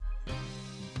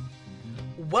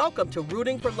Welcome to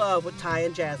Rooting for Love with Ty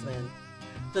and Jasmine,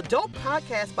 the dope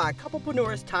podcast by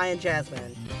couplepreneurs Ty and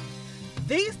Jasmine.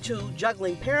 These two,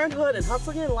 juggling parenthood and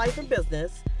hustling in life and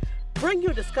business, bring you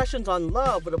discussions on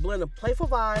love with a blend of playful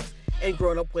vibes and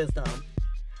grown-up wisdom.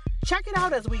 Check it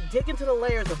out as we dig into the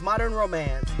layers of modern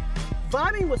romance,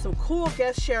 vibing with some cool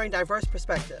guests sharing diverse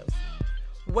perspectives.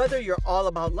 Whether you're all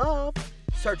about love,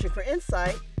 searching for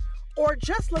insight, or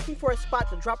just looking for a spot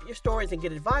to drop your stories and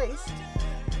get advice,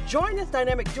 join this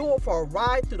dynamic duo for a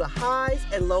ride through the highs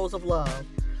and lows of love,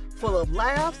 full of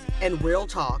laughs and real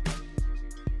talk.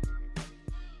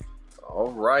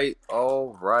 All right.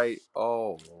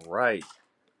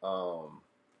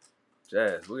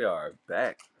 Jazz, we are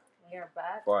back. We are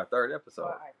back for our third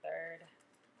episode.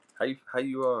 How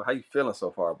you feeling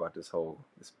so far about this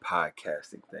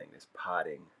podcasting thing, this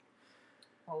potting?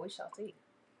 Well, we shall see.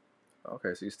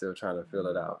 Okay, so you're still trying to feel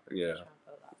it out. Yeah.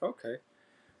 Okay.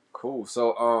 Cool.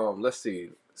 So let's see.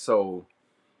 So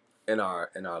in our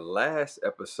last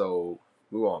episode,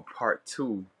 we were on part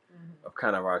 2 of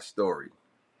kind of our story.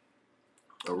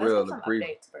 Let's get some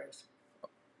updates first.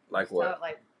 Like what?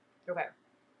 So, okay.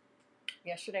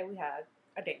 Yesterday we had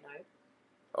a date night.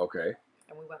 Okay.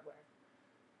 And we went where?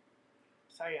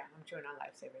 Sorry, yeah, I'm chewing on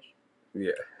lifesavers.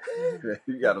 Yeah.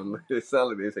 You got them. It sounds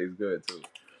like they taste good too.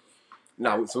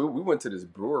 No, so we went to this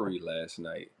brewery last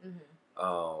night.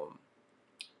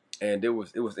 And it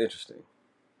was interesting.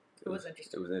 It was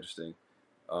interesting.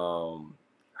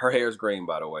 Her hair's green,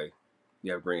 by the way.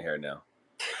 You have green hair now.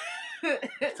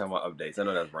 Talking about updates. I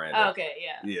know that's random. Okay,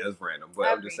 yeah. Yeah, it's random. But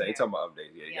I'm just saying, talking about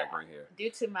updates. Yeah, you got green hair.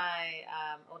 Due to my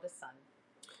oldest son.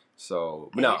 So,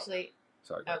 no. Sorry.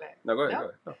 Okay. No, go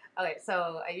ahead. No. Okay,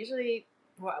 so I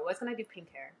was going to do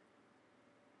pink hair.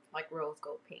 Like rose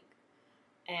gold pink.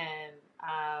 And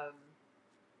I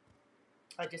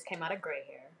just came out of gray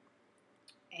hair.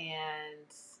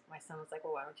 And my son was like,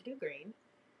 well, why don't you do green?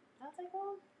 And I was like,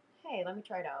 well, hey, let me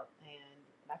try it out. And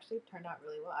it actually turned out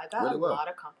really well. I got a lot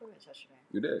of compliments yesterday.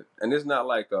 You did. And it's not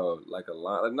like a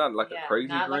lime, not like a crazy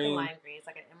not green. Not like a lime green. It's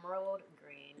like an emerald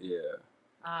green. Yeah.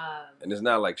 And it's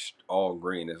not like all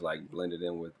green. It's like blended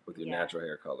in with your natural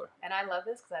hair color. And I love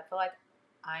this because I feel like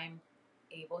I'm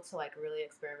able to like really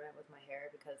experiment with my hair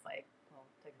because like, well,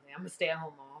 technically I'm a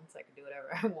stay-at-home mom, so I can do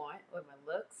whatever I want with my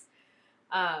looks.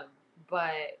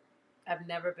 But I've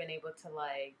never been able to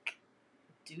like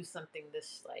do something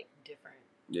this like different.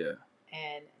 Yeah.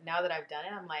 And now that I've done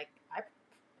it, I'm like, I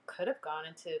could have gone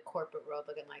into corporate world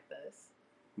looking like this.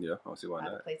 Yeah, I don't see why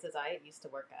not. The places I used to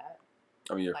work at.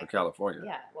 I mean, you're from California.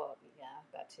 Yeah, well, yeah,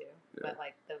 that too. Yeah. But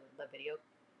like the video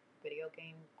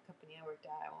game company I worked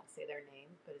at, I won't say their name,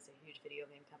 but it's a huge video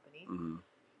game company. Mm-hmm.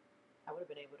 I would have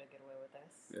been able to get away with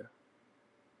this. Yeah.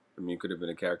 I mean, you could have been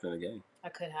a character in the game. I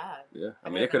could have. Yeah. I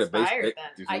mean, they could have based it.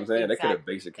 You know what I'm saying? They could have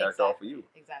based a character off of you.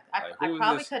 Exactly. I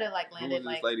probably could have like landed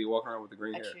like this lady walking around with the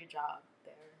green hair. Extra job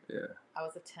there. Yeah. I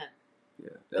was a temp.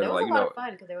 Yeah. But it was a lot of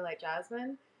fun because they were like,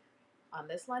 Jasmine, on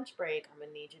this lunch break, I'm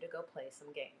gonna need you to go play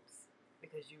some games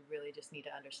because you really just need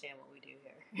to understand what we do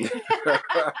here.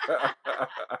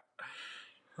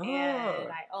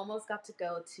 And I almost got to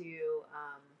go to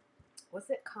what's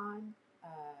it? Comic-Con?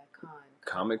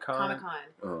 Comic-Con.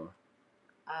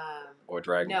 Or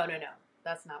Dragon? No.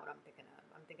 That's not what I'm thinking of.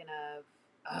 I'm thinking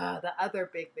of the other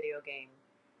big video game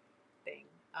thing.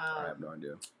 I have no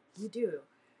idea. You do.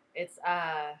 It's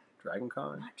Dragon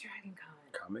Con? Not Dragon Con.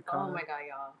 Comic Con? Oh my god,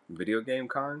 y'all. Video Game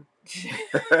Con?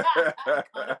 Iconic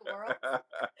World.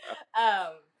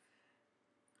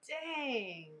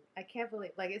 Dang. I can't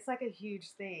believe it's like a huge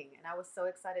thing. And I was so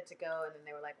excited to go and then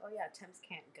they were like, oh yeah, Temps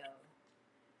can't go.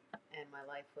 And my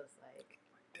life was like,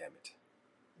 damn it,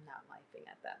 not lifing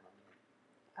at that moment.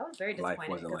 I was very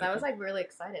disappointed because I was like really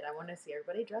excited. I wanted to see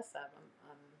everybody dress up.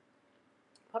 I'm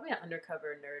probably an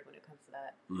undercover nerd when it comes to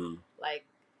that. Like,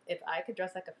 if I could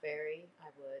dress like a fairy,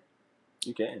 I would.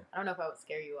 You can. I don't know if I would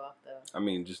scare you off though. I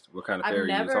mean, just what kind of fairy are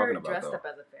you talking about? I've never dressed up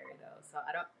as a fairy though, so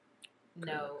I don't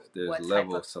know what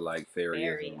levels to like fairy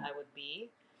I would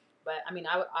be. But I mean,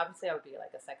 I would be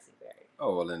like a sexy fairy.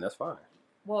 Oh well, then that's fine.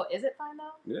 Well, is it fine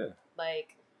though? Yeah.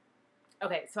 Like,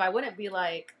 okay, so I wouldn't be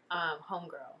like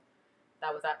Homegirl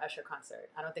that was at Usher concert.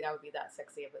 I don't think I would be that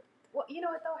sexy of it. Well, you know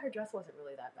what though? Her dress wasn't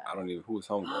really that bad. I don't even. Who was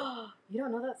Homegirl? You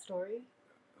don't know that story?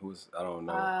 I don't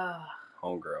know.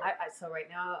 Homegirl. So right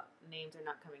now, names are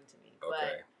not coming to me. Okay.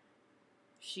 But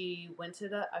she went to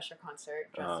the Usher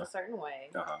concert dressed a certain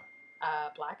way.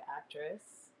 Black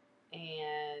actress,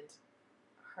 and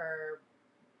her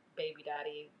baby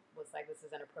daddy was like, this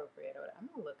is inappropriate. I'm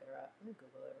gonna look her up. I'm gonna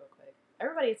Google it real quick.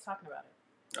 Everybody's talking about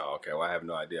it. Oh, okay. Well, I have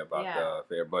no idea about the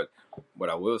affair, but what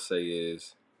I will say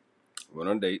is, we went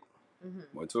on a date.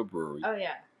 Went to a brewery. Oh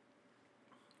yeah.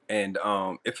 And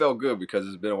it felt good because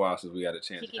it's been a while since we had a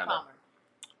chance Kiki to kind Palmer. of.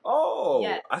 Oh,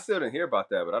 Yes. I still didn't hear about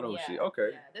that, but I know she.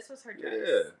 Okay. Yeah, this was her dress.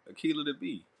 Yeah, Akilah the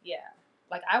Bee. Yeah.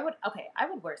 Like I would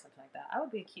wear something like that. I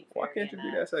would be a cute fairy. Why can't you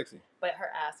be that sexy? But her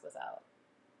ass was out.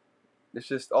 It's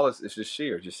just it's just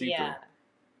sheer, just see through.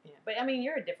 Yeah. But I mean,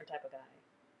 you're a different type of guy.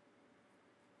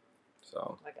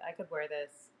 So. Like I could wear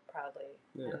this proudly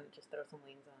and just throw some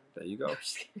wings on. There you go.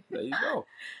 There you go.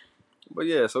 But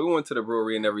yeah, so we went to the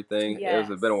brewery and everything. Yes.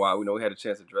 It's been a while. We had a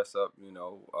chance to dress up. We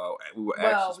were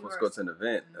actually supposed to go to an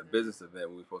event, a business event.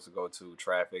 We were supposed to go to.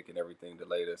 Traffic and everything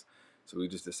delayed us, so we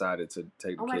just decided to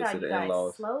take the kids to the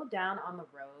in-laws. Slow down on the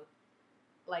road.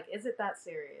 Like, is it that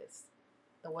serious?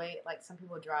 The way like some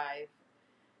people drive.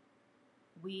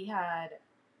 We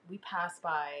passed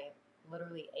by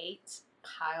literally 8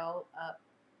 piled up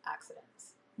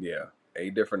accidents. Yeah,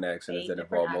 8 different accidents that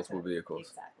involved multiple vehicles.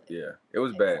 Exactly. Yeah, it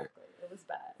was bad. It was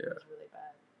bad. Yeah. It was really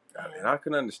bad. And I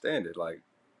couldn't understand it. Like,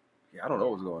 I don't know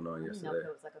what was going on yesterday. I didn't know if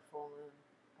it was like a full moon.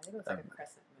 I think it was like a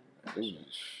crescent moon.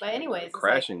 But anyways, it's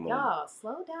crashing like, moon. Y'all,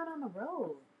 slow down on the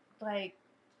road. Like,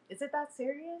 is it that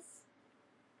serious?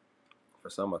 For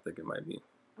some, I think it might be.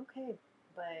 Okay,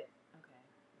 but okay,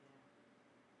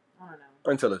 yeah. I don't know.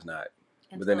 Until it's not.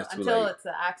 But then it's too late. Until it's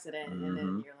an accident, and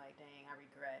then you're like, dang, I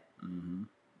regret. Mm-hmm.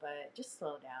 But just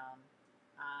slow down.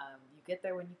 You get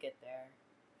there when you get there,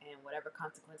 and whatever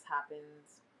consequence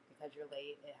happens because you're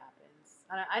late, it happens.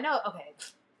 I know. Okay,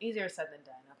 easier said than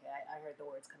done. Okay, I heard the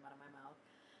words come out of my mouth,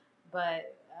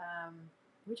 but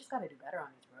we just got to do better on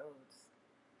these roads.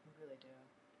 We really do.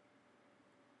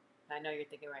 I know you're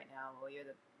thinking right now, well, you're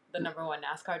the number one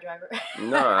NASCAR driver.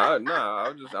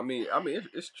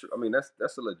 It's true. I mean,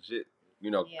 that's a legit,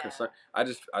 concern. I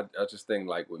just think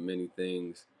like with many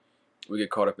things, we get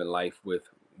caught up in life with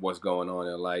what's going on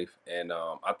in life, and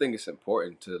I think it's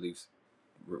important to at least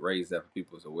raise that for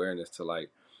people's awareness to like,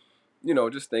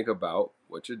 just think about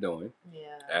what you're doing.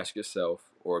 Yeah. Ask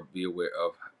yourself or be aware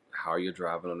of how you're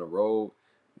driving on the road,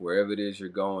 wherever it is you're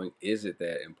going. Is it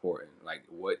that important? Like,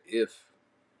 what if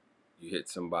you hit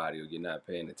somebody, or you're not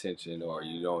paying attention, or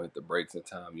you don't hit the brakes in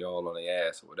time, you're all on the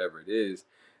ass, or whatever it is,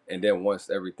 and then once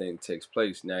everything takes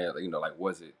place, now like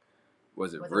was it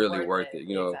really worth it?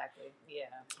 Exactly. Yeah.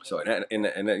 So and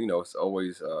it's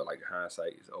always like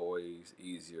hindsight is always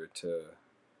easier to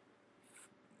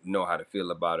know how to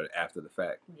feel about it after the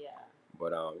fact. Yeah.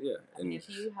 But yeah. And if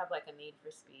you have like a need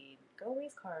for speed, go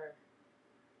race car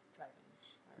driving.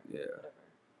 Or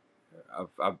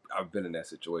whatever. I've been in that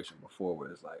situation before where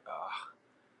it's like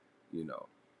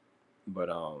but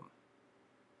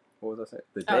what was I saying?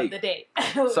 The date.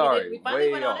 Sorry, we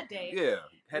finally went on a date. Yeah,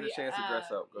 had a chance to dress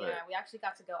up. Go ahead. We actually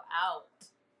got to go out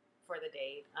for the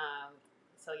date.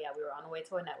 So yeah, we were on the way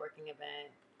to a networking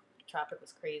event. Traffic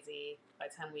was crazy. By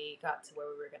the time we got to where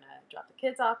we were gonna drop the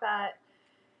kids off at,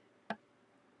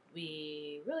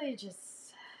 we really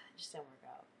just didn't work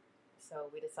out. So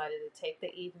we decided to take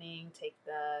the evening, take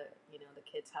the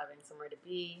kids having somewhere to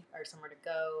be or somewhere to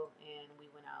go, and we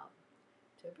went out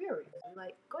to a brewery. We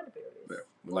like going to breweries. Yeah,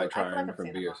 we like trying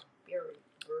different beers. Brewery.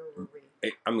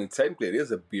 I mean, technically it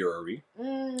is a brewery,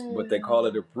 but they call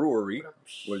it a brewery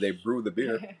where they brew the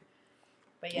beer.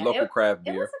 But yeah, local craft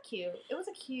beer. It was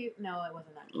a cute. No, it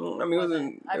wasn't that cute. I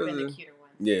mean, I've been to cuter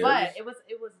ones. Yeah, but it was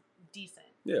decent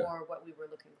for what we were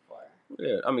looking for.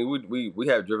 Yeah, I mean, we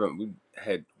had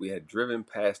driven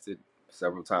past it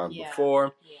several times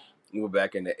before. Yeah. We were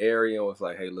back in the area and was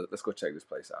like, hey, look, let's go check this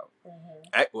place out.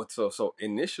 Mm-hmm. So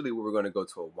initially we were going to go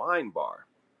to a wine bar.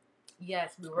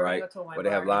 Yes, we were going to go to a wine bar. But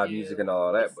they have live music and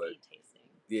all that. But tasting.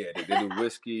 Yeah, they do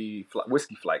whiskey flights.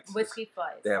 Whiskey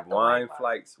flights. They have wine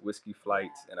flights, whiskey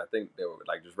flights, and I think they were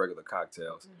like just regular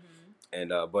cocktails. Mm-hmm.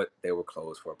 And but they were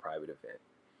closed for a private event.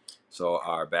 So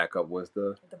our backup was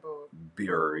the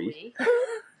brewery.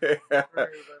 The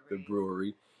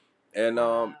brewery. And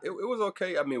it was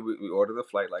okay. I mean, we ordered the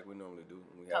flight like we normally do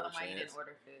when we have a chance. Tell them why you didn't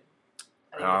order food.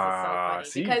 I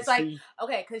think this is so funny.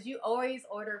 Because you always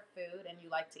order food and you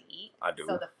like to eat. I do.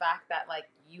 So the fact that like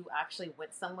you actually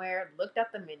went somewhere, looked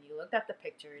at the menu, looked at the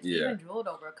pictures, even drooled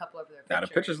over a couple of their pictures. Now the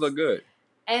pictures look good.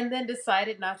 And then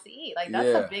decided not to eat. Like that's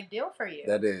a big deal for you.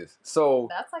 That is. So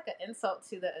that's like an insult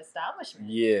to the establishment.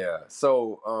 Yeah.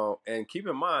 So and keep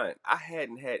in mind, I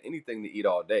hadn't had anything to eat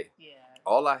all day. Yeah.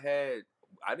 All I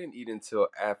didn't eat until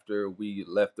after we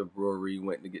left the brewery,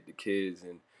 went to get the kids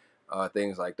and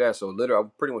things like that. So literally, I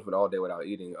pretty much went all day without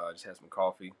eating. Just had some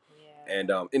coffee. Yeah.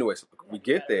 And anyways, we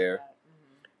get there,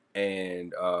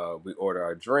 and we order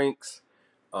our drinks.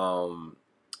 And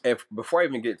before I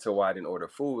even get to why I didn't order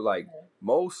food, like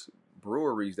most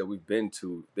breweries that we've been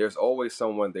to, there's always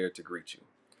someone there to greet you.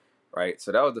 right?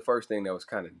 So that was the first thing that was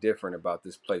kind of different about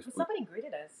this place. Somebody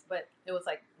greeted us, but it was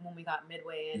like when we got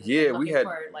midway in, Yeah, and we looking had,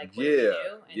 for like what yeah, do we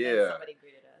do, and yeah, then somebody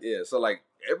greeted us. yeah. So like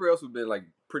everywhere else would been like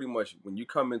pretty much when you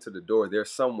come into the door,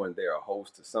 there's someone there, a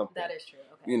host or something. That is true.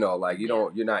 Okay. You know, like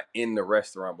you're not in the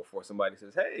restaurant before somebody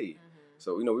says, "Hey." Mm-hmm.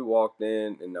 So we walked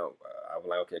in, and I was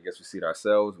like, "Okay, I guess we seat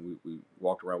ourselves." We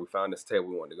walked around. We found this table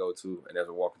we wanted to go to, and as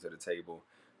we're walking to the table,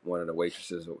 one of the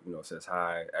waitresses says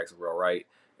hi, asks if we're all right,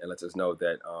 and lets us know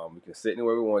that we can sit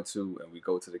anywhere we want to, and we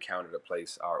go to the counter to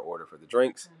place our order for the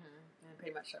drinks. Mm-hmm. And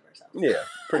pretty much serve ourselves. Yeah,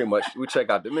 pretty much. We check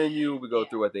out the menu. We go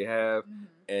through what they have,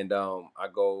 and I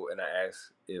go and I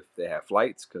ask if they have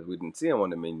flights because we didn't see them on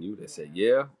the menu. They said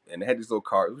yeah, and they had these little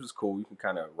cards, which is cool. You can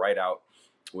kind of write out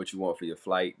what you want for your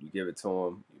flight. You give it to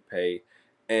them, you pay,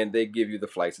 and they give you the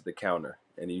flights at the counter,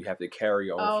 and then you have to carry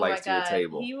your own flights to your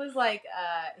table. He was like,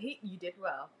 you did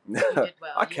well. You did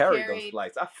well. I carried those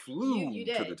flights. I flew you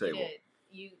did, to the table.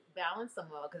 You balanced them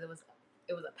well because it was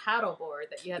a paddle board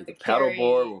that you had to Paddle carry.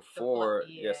 board with four.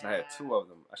 Yes, and I had 2 of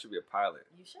them. I should be a pilot.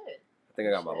 You should. I think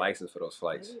I got my license for those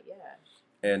flights.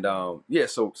 Maybe, and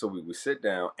so we sit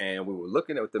down and we were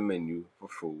looking at the menu for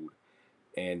food,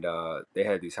 and they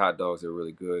had these hot dogs that were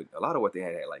really good. A lot of what they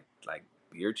had like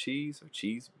beer cheese or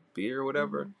cheese beer or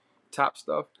whatever, top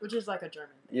stuff. Which is like a German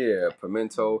thing. Yeah,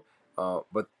 pimento.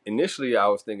 But initially I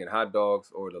was thinking hot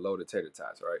dogs or the loaded tater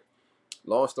tots, right?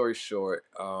 Long story short,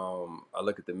 I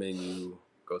look at the menu,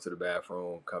 go to the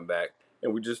bathroom, come back,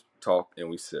 and we just talk and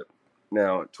we sip.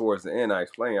 Now, towards the end, I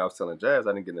explained, I was telling Jazz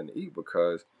I didn't get nothing to eat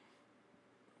because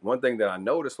one thing that I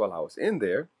noticed while I was in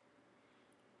there,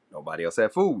 nobody else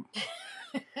had food.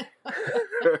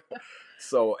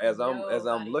 So as I'm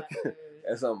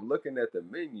looking at the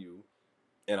menu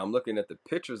and I'm looking at the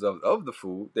pictures of the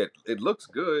food that it looks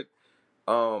good,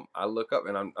 I look up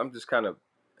and I'm just kind of,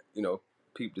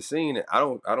 peep the scene, and I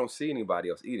don't see anybody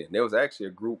else eating. There was actually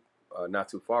a group not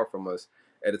too far from us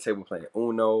at the table playing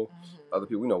Uno. Other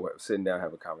people, were sitting down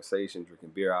having a conversation,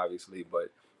 drinking beer, obviously,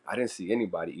 but I didn't see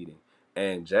anybody eating.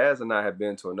 And Jazz and I have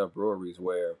been to enough breweries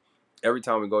where every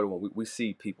time we go to one, we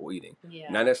see people eating. Yeah.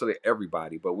 Not necessarily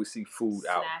everybody, but we see food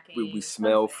out. We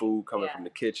smell food coming from the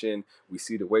kitchen. We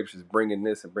see the waitresses bringing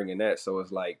this and bringing that. So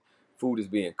it's like food is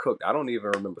being cooked. I don't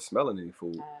even remember smelling any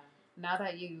food. Now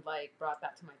that you brought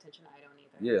that to my attention, I don't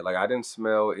either. Yeah, I didn't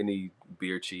smell any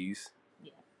beer cheese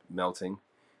melting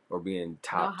or being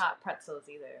topped. No hot pretzels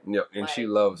either. Yeah, and she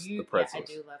loves the pretzels.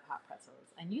 Yeah, I do love hot pretzels.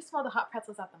 And you smell the hot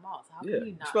pretzels at the mall, so how can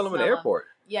you not smell them at the airport?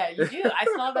 Yeah, you do. I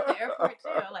smell them at the airport too.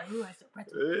 I'm like, ooh, I smell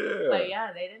pretzels. Yeah. But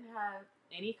yeah, they didn't have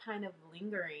any kind of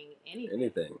lingering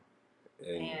anything.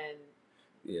 And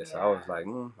so I was like,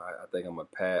 I think I'm a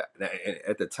pat. And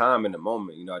at the time, in the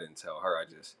moment, I didn't tell her. I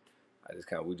just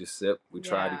we just sipped. We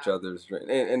tried each other's drink,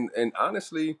 and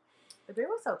honestly, the beer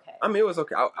was okay. I mean, it was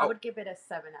okay. I would give it a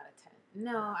 7 out of 10.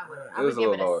 No, I wouldn't. It was a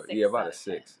little lower. Yeah, about a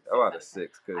 6. About a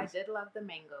 6. I did love the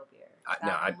mango beer.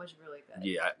 That one was really good.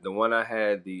 Yeah, the one I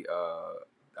had,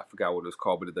 I forgot what it was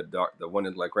called, but the one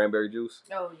in like cranberry juice.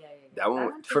 Oh yeah. That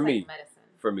one for me.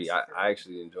 For me, I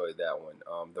actually enjoyed that one.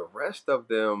 The rest of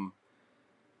them,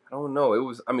 I don't know. It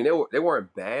was. I mean, they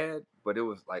weren't bad, but it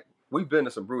was like we've been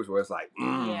to some brews where it's like,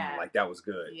 like that was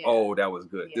good. Yeah. Oh, that was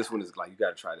good. Yeah. This one is like you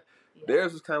got to try it. Yeah.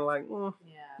 Theirs was kind of like,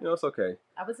 it's okay.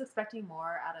 I was expecting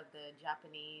more out of the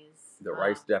Japanese,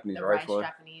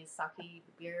 Japanese sake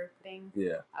beer thing.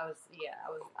 Yeah. I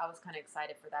was kind of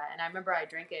excited for that, and I remember I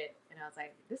drank it, and I was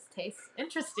like, this tastes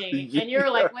interesting. And you were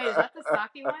like, wait, is that the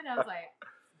sake one? I was like,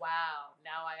 wow,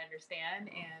 now I understand,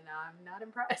 and I'm not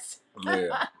impressed.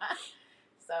 Yeah.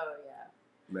 So yeah.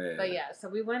 Man. But yeah, so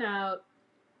we went out,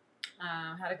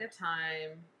 had a good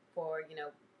time for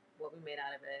what we made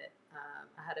out of it.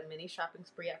 I had a mini shopping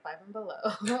spree at Five and Below.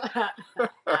 After.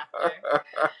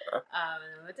 I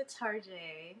went to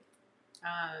Target.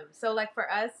 So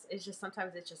for us, it's just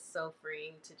sometimes it's just so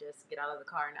freeing to just get out of the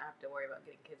car and not have to worry about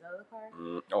getting kids out of the car.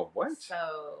 Oh, what?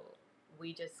 So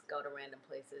we just go to random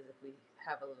places if we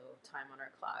have a little time on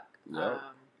our clock. Yep.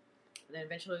 Then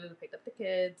eventually we picked up the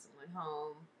kids and went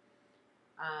home.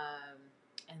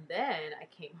 And then I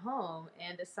came home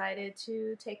and decided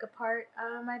to take apart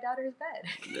my daughter's bed.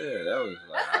 Yeah, that was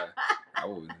like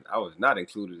I was not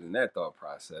included in that thought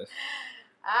process.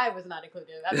 I was not included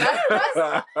in that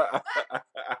thought process.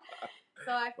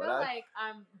 So I feel like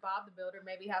I'm Bob the Builder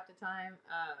maybe half the time.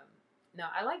 No,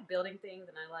 I like building things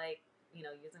and I like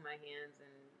using my hands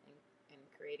and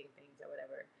creating things or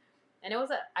whatever. And it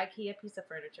was an IKEA piece of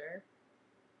furniture,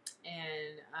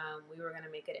 and we were gonna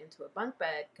make it into a bunk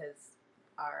bed because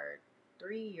our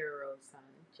 3-year-old son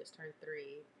just turned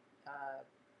 3.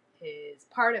 His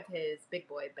part of his big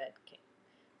boy bed came,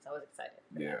 so I was excited.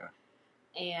 Yeah.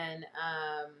 And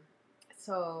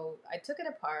so I took it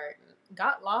apart,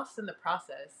 got lost in the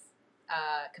process,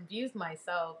 confused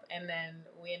myself, and then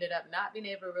we ended up not being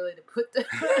able really to put the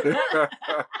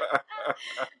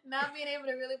not being able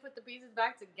to really put the pieces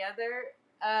back together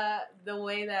the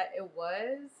way that it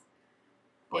was.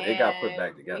 Well, it got put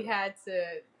back together. We had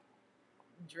to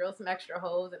drill some extra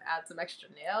holes and add some extra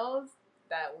nails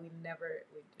that we didn't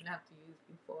have to use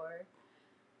before.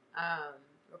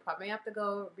 We'll probably have to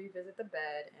go revisit the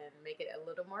bed and make it a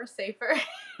little more safer.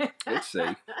 It's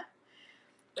safe.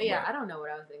 But yeah, I don't know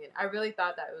what I was thinking. I really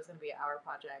thought that it was going to be an hour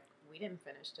project. We didn't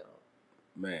finish till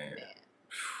man.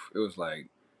 It was like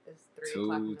it's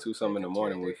 2 something in the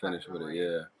morning when we finished with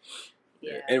it.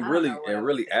 Yeah. And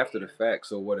really after the fact.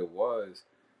 So what it was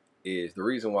is the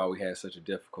reason why we had such a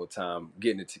difficult time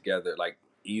getting it together, like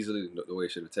easily the way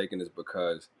it should have taken, is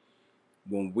because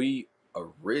when we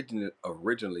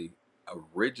originally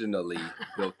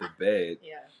built the bed.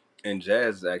 Yeah. And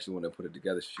Jazz is actually when they put it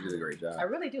together. She did a great job. I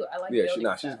really do. I like. Yeah,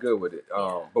 she's good with it.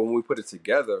 But when we put it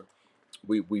together,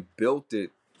 we built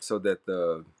it so that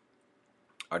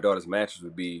our daughter's mattress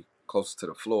would be closer to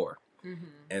the floor. Mm-hmm.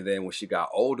 And then when she got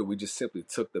older, we just simply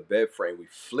took the bed frame, we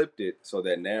flipped it so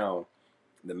that now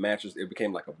the mattress, it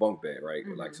became like a bunk bed, right?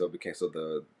 Mm-hmm. Like so it became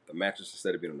the mattress,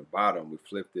 instead of being on the bottom, we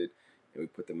flipped it and we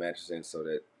put the mattress in so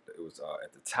that it was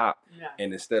at the top. Yeah.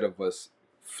 And instead of us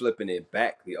flipping it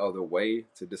back the other way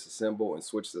to disassemble and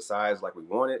switch the sides like we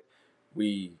wanted,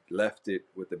 we left it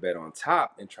with the bed on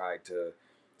top and tried to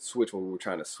switch what we were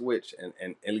trying to switch.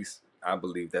 And at least I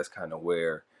believe that's kind of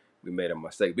where we made a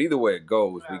mistake. But either way it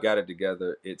goes, we got it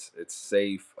together. It's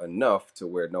safe enough to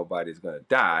where nobody's gonna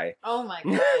die. Oh my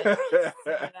god! Oh my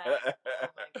goodness.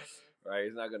 Right,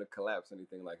 it's not gonna collapse,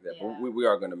 anything like that. Yeah. But we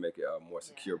are gonna make it more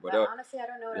secure. But honestly, I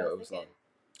don't know what I was thinking.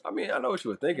 I mean, I know what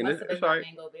you were thinking. It It's all right.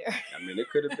 Mango beer. I mean,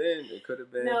 it could have been. It could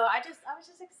have been. No, I was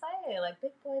just excited, like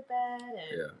big boy bed.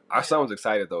 And, Our son was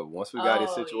excited though. Once we got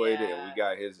it situated and we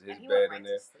got his bed in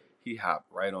there, he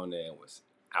hopped right on there and was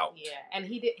out. Yeah, and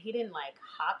he didn't like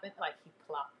hop in, like he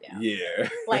plopped down. Yeah.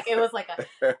 Like it was like a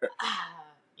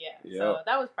yeah. Yep. So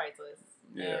that was priceless.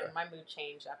 Yeah. And my mood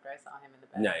changed after I saw him in the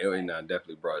bed. Yeah,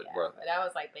 definitely brought. But I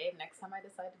was like, babe, next time I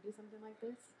decide to do something like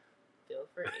this, feel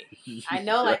free. I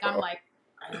know, like I'm like,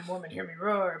 I'm a woman, hear me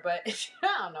roar, but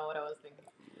I don't know what I was thinking.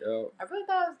 Yep. I really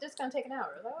thought it was just gonna take an hour.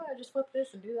 I was like, oh, I just flip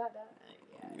this and do that.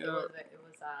 Yeah. Yep.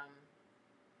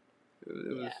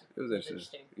 It was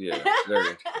interesting. Yeah, very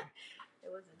interesting.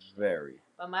 It was interesting. Very.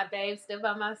 But my babe stood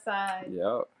by my side.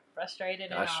 Yep. Frustrated.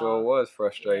 And I sure was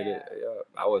frustrated. Yeah.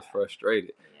 I was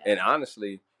frustrated. Yeah. And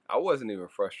honestly, I wasn't even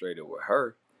frustrated with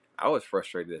her. I was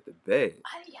frustrated at the bed.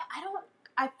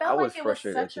 I felt like it was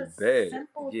such a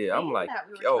simple thing I'm like, that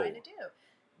we were trying to do.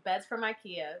 Beds from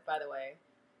IKEA, by the way.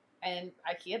 And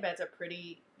IKEA beds are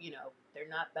pretty, they're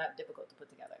not that difficult to put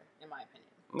together, in my opinion.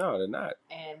 No, they're not.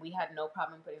 And we had no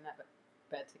problem putting that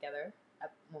bed together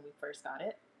when we first got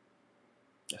it.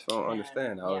 That's what I don't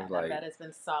understand. I was like, that bed has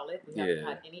been solid. We haven't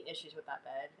had any issues with that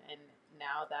bed. And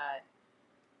now that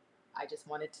I just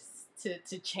wanted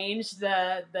to change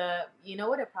the you know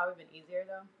what would have probably been easier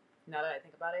though? Now that I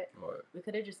think about it, what? We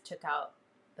could have just took out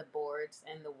the boards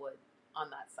and the wood on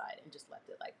that side and just left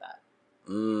it like that.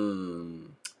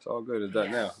 It's all good. It's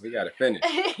done now. We got it finished.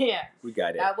 Yeah. We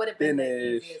got it. That would have been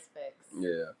the easiest fix.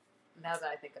 Yeah. Now that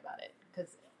I think about it,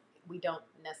 because we don't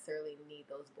necessarily need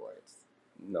those boards.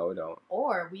 No, we don't.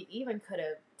 Or we even could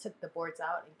have took the boards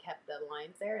out and kept the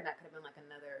lines there, and that could have been like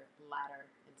another ladder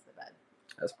into the bed.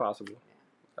 That's possible.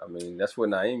 Yeah. I mean, that's what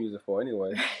Naeem used it for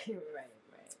anyway. Right.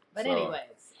 But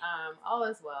anyways, all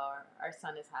is well. Our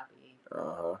son is happy.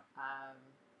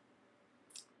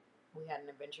 We had an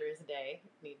adventurous day,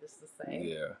 needless to say.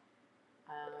 Yeah.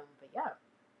 But yeah.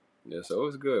 Yeah, so it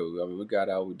was good. I mean, we got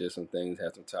out, we did some things,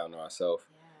 had some time to ourselves.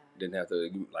 Yeah. Didn't have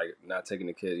to, not taking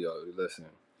the kid, listen.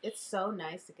 It's so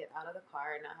nice to get out of the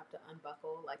car and not have to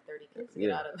unbuckle like 30 kids to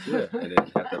get out of Yeah, and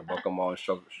then have to buckle them all and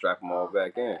strap them all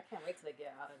back in. I can't wait till they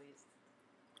get out of these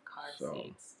car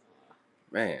seats.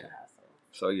 Man.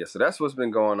 So that's what's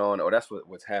been going on, or that's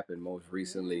what's happened most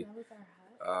recently. That was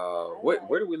our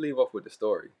Where do we leave off with the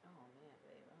story?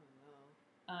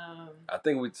 I don't know. I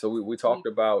think we talked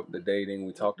about the dating.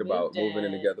 We talked about moving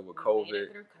in together with COVID. We made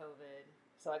it through COVID.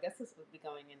 So I guess this would be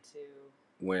going into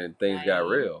when things got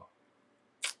real.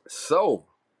 So,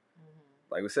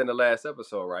 like we said in the last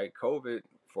episode, right? COVID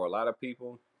for a lot of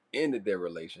people ended their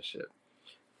relationship.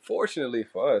 Fortunately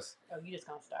for us, you just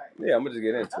gonna start? Yeah, I'm gonna just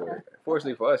get into it.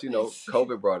 Fortunately for us,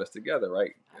 COVID brought us together,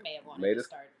 right? I may have wanted to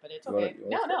start, but it's okay.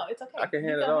 No, it's okay. I can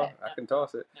hand it off. I can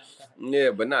toss it. No, go ahead.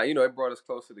 Yeah, but now it brought us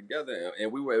closer together,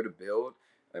 and we were able to build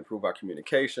improve our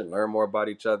communication, learn more about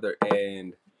each other,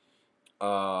 and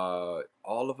all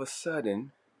of a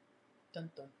sudden, Dun,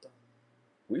 dun, dun.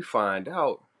 we find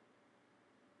out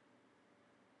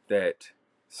that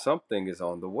something is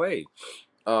on the way.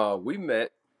 We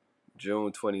met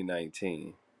June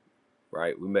 2019,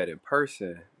 right? We met in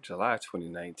person July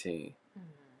 2019. Mhm.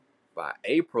 By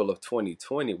April of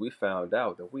 2020, we found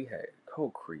out that we had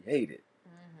co-created.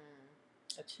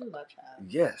 A true love child.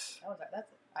 Yes.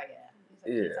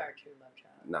 He's our true love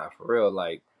child. Nah, for real.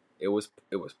 Like it was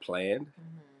planned.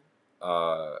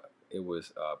 Mhm. It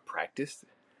was practiced.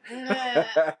 Oh my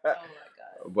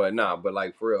god. But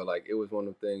like for real, like it was one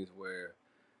of the things where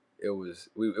it was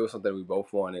something we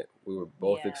both wanted. We were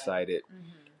both excited.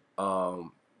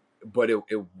 Mhm. But it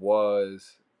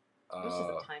was. It was just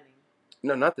the timing.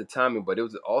 No, not the timing, but it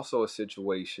was also a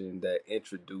situation that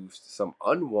introduced some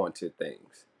unwanted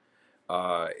things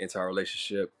into our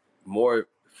relationship, more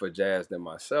for Jazz than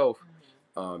myself,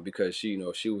 because she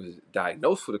was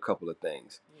diagnosed with a couple of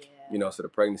things. Yeah. So the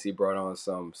pregnancy brought on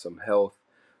some health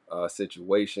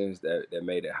situations that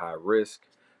made it high risk.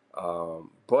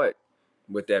 But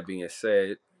with that being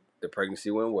said, the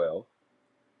pregnancy went well.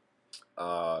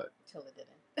 Till it didn't.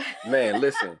 Man,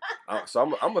 listen. So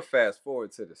I'm gonna fast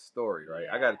forward to the story, right?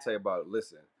 Yeah. I got to tell you about it.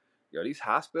 Listen, these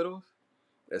hospitals,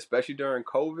 especially during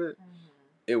COVID,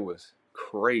 it was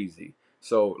crazy.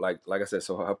 So like I said,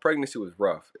 so her pregnancy was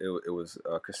rough. It was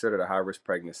considered a high risk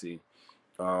pregnancy.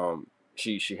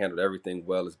 She handled everything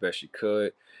well as best she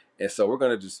could, and so I'm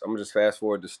gonna just fast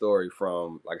forward the story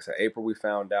from, like I said, April we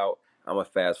found out. I'm gonna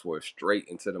fast forward straight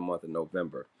into the month of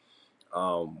November,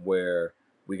 where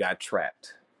we got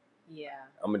trapped. Yeah.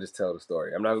 I'm gonna just tell the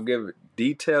story. I'm not gonna give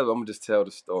details. I'm gonna just tell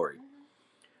the story.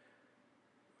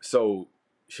 So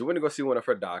she went to go see one of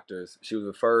her doctors. She was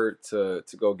referred to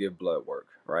go give blood work,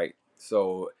 right?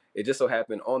 So it just so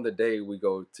happened on the day we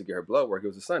go to get her blood work, it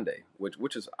was a Sunday,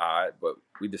 which is odd, but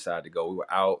we decided to go. We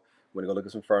were out, went to go look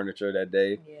at some furniture that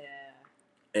day. Yeah.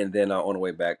 And then on the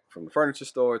way back from the furniture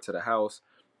store to the house,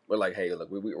 we're like, hey, look,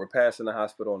 we're passing the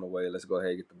hospital on the way. Let's go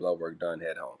ahead and get the blood work done,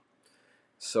 head home.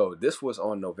 So this was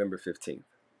on November 15th.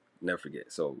 Never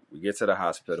forget. So we get to the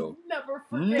hospital. Never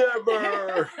forget.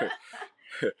 Never.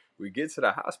 We get to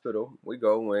the hospital. We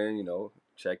go in,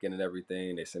 check in and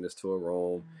everything. They send us to a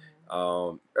room.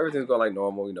 Everything's going like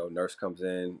normal. Nurse comes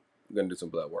in. We're going to do some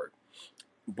blood work.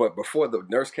 But before the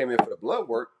nurse came in for the blood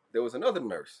work, there was another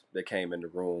nurse that came in the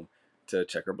room to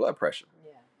check her blood pressure.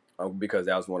 Yeah. Because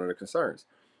that was one of the concerns.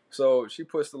 So she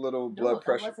puts the little blood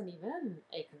pressure. That wasn't even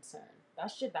a concern.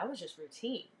 That was just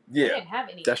routine. Yeah. I didn't have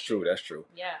any. That's true.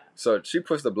 Yeah. So she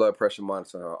puts the blood pressure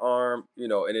monitor on her arm,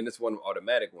 and then it's one of the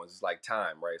automatic ones. It's like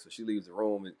time, right? So she leaves the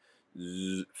room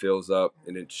and fills up,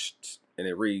 and then and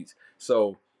it reads.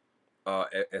 So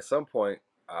at some point,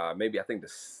 maybe I think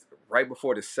right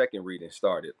before the second reading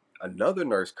started, another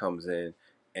nurse comes in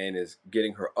and is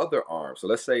getting her other arm. So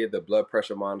let's say the blood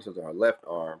pressure monitor's on her left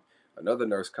arm. Another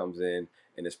nurse comes in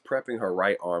and is prepping her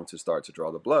right arm to start to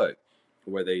draw the blood,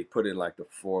 where they put in like the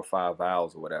 4 or 5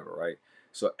 vials or whatever, right?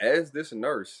 So as this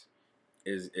nurse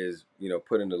is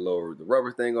putting the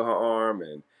rubber thing on her arm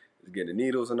and getting the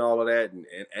needles and all of that, and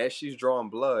as she's drawing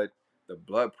blood, the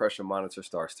blood pressure monitor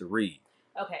starts to read.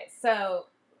 Okay, so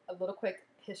a little quick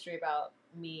history about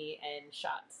me and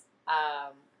shots.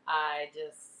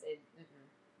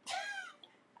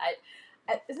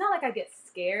 It's not like I get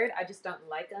scared. I just don't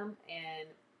like them, and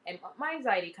my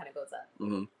anxiety kind of goes up.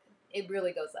 Mm-hmm. It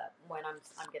really goes up when I'm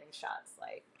getting shots.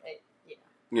 Like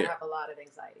I have a lot of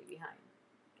anxiety behind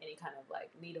any kind of like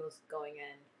needles going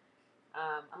in,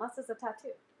 unless it's a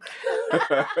tattoo.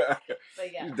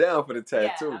 But yeah, you're down for the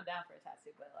tattoo. Yeah, I'm down for a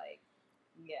tattoo, but like,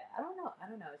 yeah, I don't know.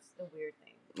 It's a weird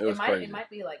thing. Crazy. It might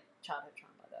be like childhood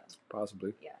trauma though.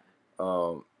 Possibly. Yeah.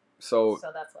 So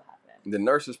that's what happened. The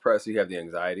nurses press, you have the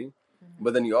anxiety,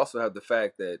 but then you also have the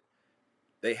fact that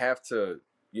they have to,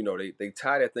 they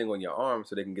tie that thing on your arm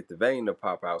so they can get the vein to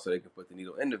pop out, so they can put the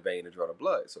needle in the vein and draw the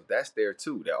blood. So that's there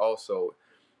too. That also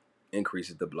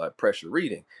increases the blood pressure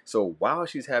reading. So while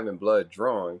she's having blood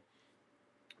drawn,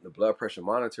 the blood pressure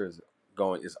monitor is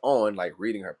on, like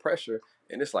reading her pressure,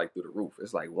 and it's like through the roof.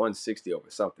 It's like 160 over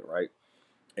something, right?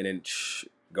 And then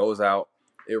goes out,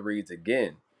 it reads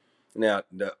again. Now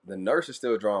the nurse is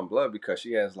still drawing blood because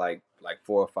she has like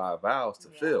 4 or 5 vials to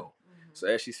fill. So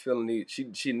as she's filling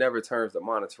she never turns the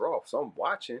monitor off. So I'm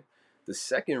watching. The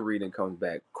second reading comes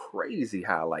back crazy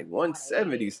high, like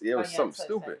 170. It was something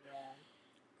stupid. Yeah.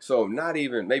 So not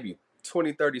even maybe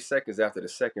 20, 30 seconds after the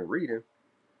second reading,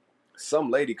 some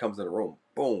lady comes in the room.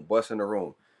 Boom, busts in the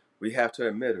room. We have to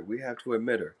admit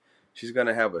her. She's going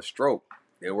to have a stroke.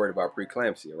 They're worried about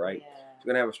preeclampsia, right? Yeah. She's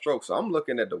gonna have a stroke. So I'm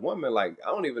looking at the woman like, I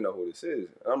don't even know who this is.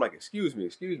 And I'm like, excuse me.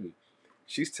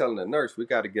 She's telling the nurse, we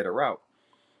got to get her out.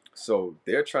 So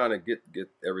they're trying to get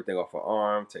everything off her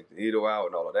arm, take the needle out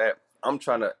and all of that. I'm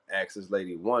trying to ask this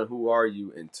lady, one, who are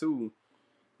you? And two,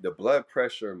 the blood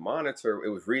pressure monitor, it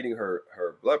was reading her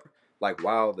blood, like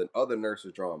while the other nurse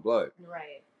was drawing blood.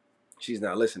 Right. She's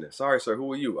not listening. Sorry, sir,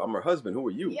 who are you? I'm her husband. Who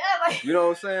are you? Yeah, like you know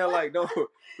what I'm saying? Like, no, who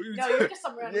you no, you're just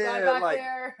some random guy back like,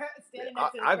 there standing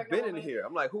next to the I've been woman. in here.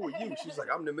 I'm like, who are you? She's like,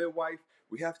 I'm the midwife.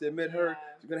 We have to admit her. Yeah.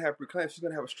 She's gonna have preeclampsia. She's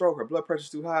gonna have a stroke. Her blood pressure's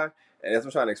too high. And as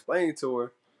I'm trying to explain to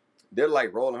her, they're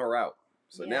like rolling her out.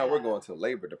 So now we're going to the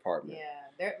labor department. Yeah,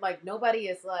 they're like nobody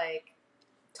is like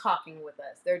talking with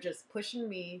us. They're just pushing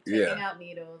me, taking out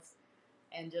needles,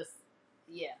 and just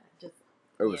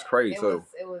it was crazy.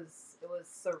 It was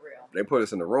surreal. They put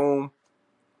us in the room,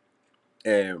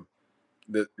 and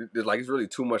it's really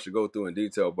too much to go through in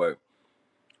detail, but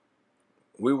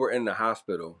we were in the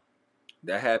hospital.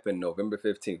 That happened November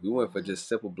 15th. We went for just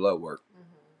simple blood work.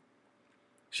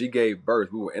 She gave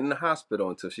birth. We were in the hospital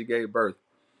until she gave birth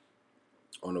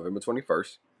on November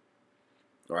 21st.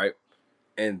 Right?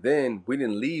 And then we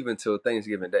didn't leave until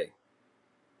Thanksgiving Day,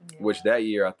 which that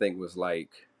year I think was like,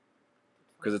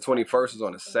 because the 21st was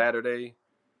on a Saturday.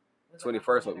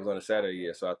 21st was on a Saturday,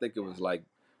 yeah. So I think it was like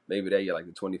maybe that year, like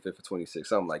the 25th or 26th,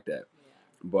 something like that. Yeah.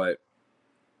 But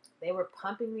they were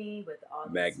pumping me with all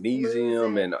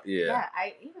magnesium and Yeah,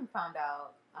 I even found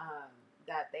out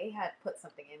that they had put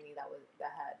something in me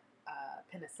that had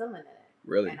penicillin in it.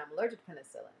 Really? And I'm allergic to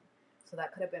penicillin, so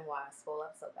that could have been why I swole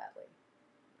up so badly.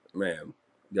 Man,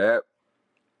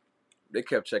 they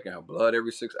kept checking her blood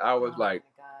every 6 hours. Oh like,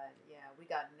 my God, yeah, we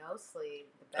got no sleep.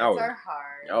 The beds are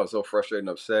hard. I was so frustrated and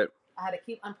upset. I had to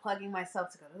keep unplugging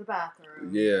myself to go to the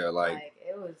bathroom. Yeah, like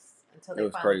it was until they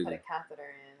finally put a catheter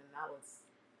in, and that was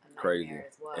a nightmare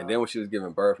as well. And then when she was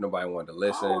giving birth, nobody wanted to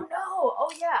listen. Oh no!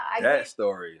 Oh yeah, that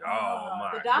story. Oh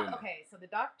my goodness. Okay, so the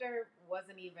doctor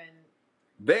wasn't even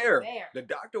there. The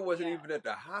doctor wasn't even at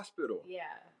the hospital. Yeah.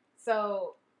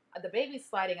 So the baby's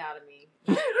sliding out of me.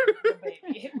 The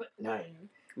baby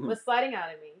was sliding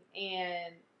out of me,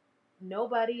 and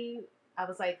nobody. I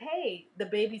was like, "Hey, the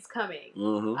baby's coming."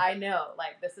 Mm-hmm. I know,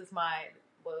 like this is my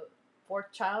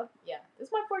fourth child. Yeah, this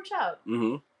is my fourth child.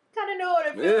 Mm-hmm. Kind of know what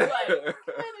it feels like. Kind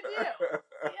of do.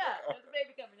 Yeah, there's a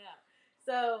baby coming out.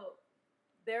 So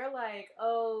they're like,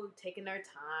 "Oh, taking their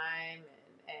time."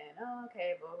 And oh,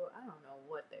 okay, but I don't know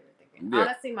what they were thinking. Yeah.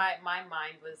 Honestly, my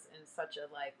mind was in such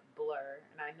a like blur,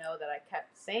 and I know that I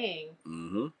kept saying,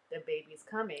 "The baby's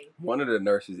coming." One of the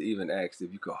nurses even asked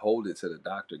if you could hold it till the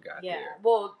doctor got there. Yeah,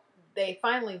 well, they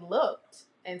finally looked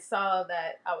and saw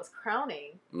that I was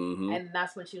crowning, and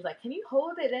that's when she was like, "Can you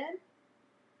hold it in?"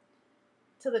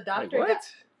 Till the doctor got.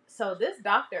 So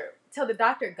till the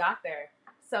doctor got there.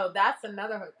 So that's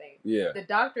another thing. Yeah. The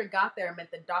doctor got there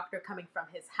meant the doctor coming from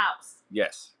his house.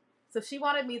 Yes. So she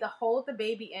wanted me to hold the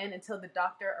baby in until the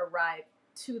doctor arrived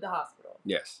to the hospital.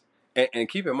 Yes. And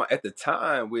keep in mind, at the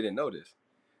time, we didn't know this,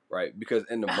 right? Because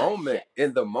in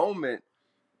the moment,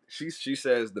 she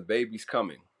says the baby's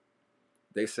coming.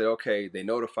 They said, okay, they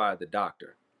notified the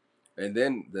doctor. And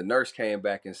then the nurse came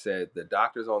back and said, the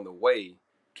doctor's on the way.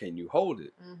 Can you hold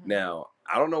it? Now,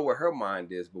 I don't know where her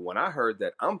mind is, but when I heard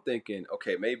that, I'm thinking,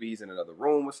 okay, maybe he's in another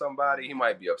room with somebody. He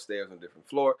might be upstairs on a different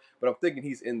floor, but I'm thinking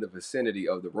he's in the vicinity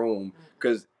of the room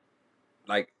because,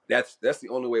 like, that's the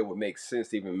only way it would make sense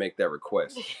to even make that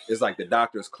request. It's like the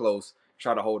doctor's close,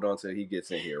 try to hold on till he gets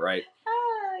in here, right?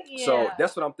 Yeah. So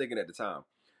that's what I'm thinking at the time.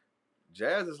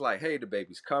 Jazz is like, hey, the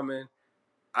baby's coming.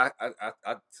 I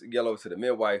yell over to the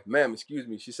midwife, ma'am, excuse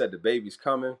me. She said the baby's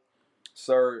coming.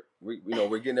 Sir,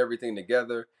 we're getting everything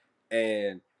together,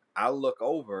 and I look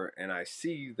over and I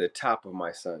see the top of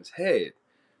my son's head,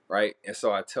 right? And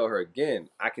so I tell her again,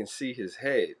 I can see his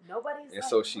head. Nobody's and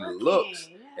so she looks,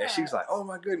 and she's like, "Oh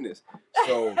my goodness!"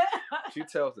 So she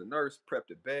tells the nurse, "Prep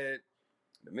the bed."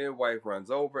 The midwife runs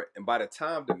over, and by the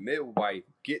time the midwife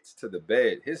gets to the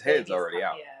bed, his head's already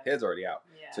out. Yeah. Head's already out.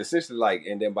 Yeah. So essentially, like,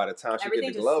 and then by the time she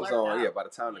gets the gloves on, by the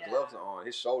time the gloves are on,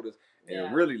 his shoulders.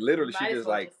 And really, literally, she just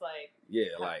like,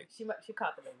 she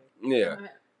caught the baby. Yeah.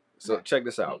 So check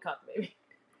this out. She caught the baby.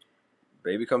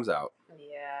 Baby comes out.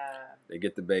 Yeah. They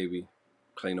get the baby,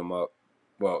 clean him up.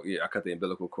 Well, yeah, I cut the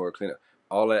umbilical cord, clean up.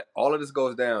 All of this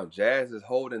goes down. Jazz is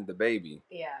holding the baby.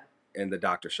 Yeah. And the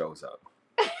doctor shows up.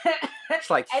 It's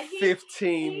like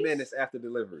 15 minutes after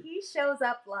delivery. He shows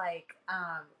up like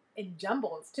in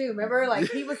jumbles too. Remember, like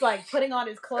he was like putting on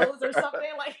his clothes or something.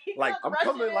 Like I'm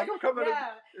coming. Yeah.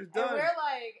 It's done. And we're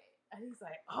like, and he's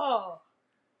like, oh,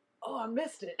 I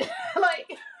missed it.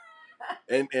 Like,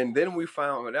 and then we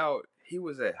found out he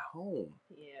was at home.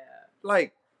 Yeah.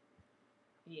 Like,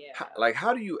 Yeah.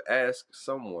 how do you ask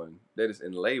someone that is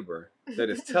in labor that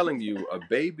is telling you a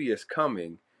baby is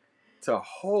coming to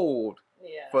hold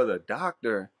Yeah. for the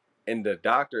doctor, and the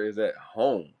doctor is at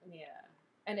home? Yeah.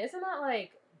 And isn't that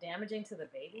like damaging to the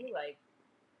baby? Like,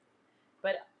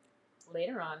 but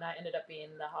later on, that ended up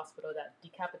being the hospital that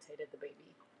decapitated the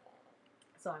baby.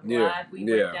 So I'm glad we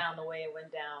went down the way it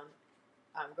went down.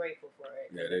 I'm grateful for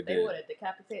it. Yeah, if they would have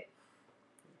decapitated.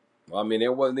 Well, I mean,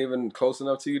 it wasn't even close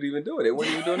enough to you to even do it. They weren't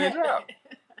even doing their job.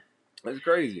 It's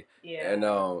crazy. Yeah. And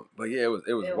but yeah,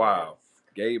 it was wild.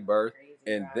 Gave birth,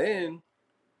 and then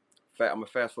I'm gonna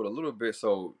fast forward a little bit.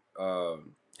 So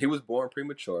he was born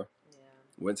premature. Yeah.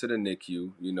 Went to the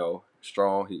NICU. You know,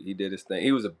 strong. He did his thing.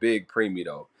 He was a big preemie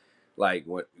though. Like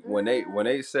when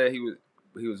they said he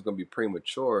was gonna be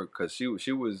premature, because she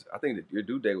was, I think that your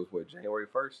due date was what, January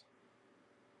 1st.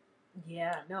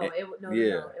 Yeah. No. And, It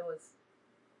was.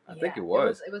 I think it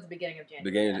was. It was the beginning of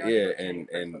January.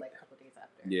 And like a couple days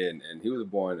after. Yeah, and he was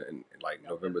born in like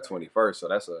November 21st, so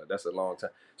that's a long time.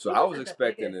 So I was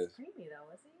expecting this. Preemie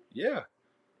though, was he? Yeah,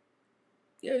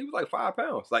 he was like 5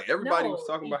 pounds. Like everybody was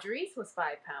talking about. Idris was 5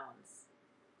 pounds.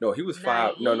 No, he was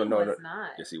 5. No. Was not.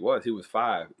 Yes, he was. He was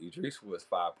 5. Idris was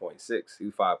 5.6. He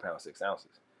was 5 pounds 6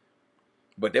 ounces.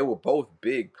 But they were both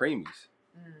big preemies.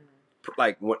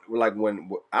 Like when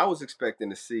I was expecting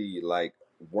to see like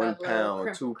 1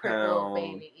 pound, 2 pound,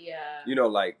 baby. Yeah. You know,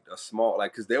 like a small,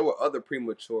 like, because there were other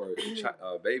premature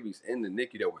babies in the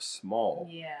NICU that were small.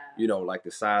 Yeah. You know, like the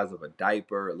size of a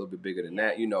diaper, a little bit bigger than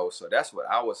that. You know, so that's what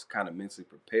I was kind of mentally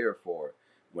prepared for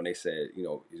when they said, you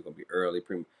know, he's gonna be early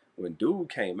preemie. When dude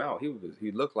came out,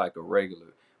 he looked like a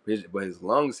regular, but his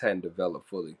lungs hadn't developed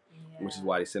fully, which is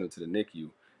why they sent him to the NICU.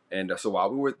 And so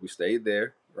while we stayed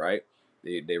there, right?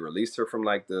 They released her from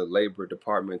like the labor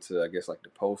department to, I guess, like the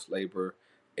post labor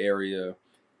area,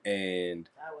 and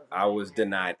I was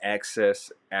denied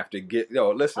access after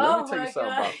listen, let me tell you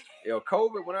something about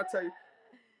COVID. When I tell you,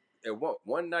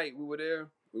 one night we were there,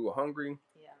 we were hungry.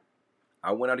 Yeah.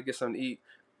 I went out to get something to eat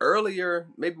earlier,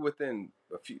 maybe within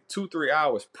a few 2-3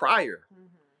 hours prior.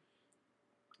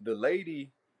 The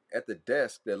lady at the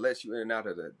desk that lets you in and out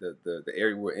of the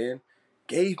area we're in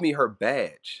gave me her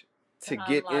badge to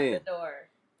get in. The door.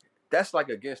 That's like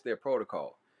against their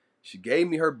protocol. She gave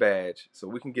me her badge so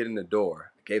we can get in the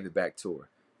door. I gave it back to her.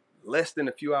 Less than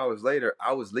a few hours later,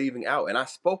 I was leaving out and I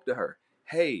spoke to her.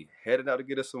 Hey, headed out to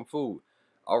get us some food.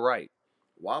 All right.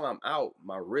 While I'm out,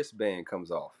 my wristband comes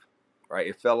off. Right?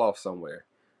 It fell off somewhere.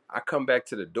 I come back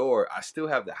to the door. I still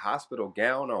have the hospital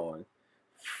gown on,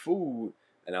 food,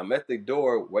 and I'm at the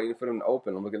door waiting for them to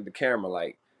open. I'm looking at the camera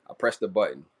like, I press the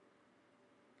button.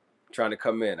 Trying to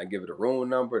come in. I give it a room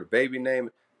number, the baby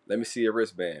name. Let me see your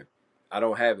wristband. I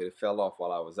don't have it. It fell off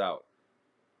while I was out.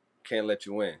 Can't let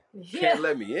you in. Can't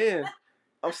let me in.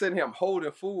 I'm sitting here. I'm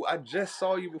holding food. I just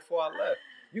saw you before I left.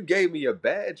 You gave me your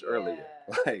badge earlier.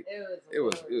 Like it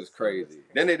was crazy.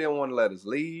 Then they didn't want to let us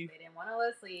leave. They didn't want to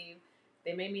let us leave.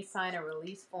 They made me sign a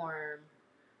release form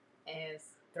and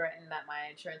threatened that my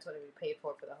insurance would be paid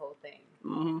for the whole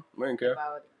thing. We didn't care.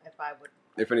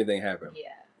 If anything happened. Yeah.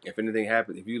 If anything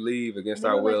happened, if you leave against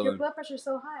our will. Like, your blood pressure's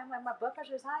so high. I'm like, my blood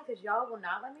pressure's high because y'all will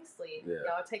not let me sleep. Yeah.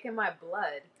 Y'all are taking my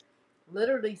blood,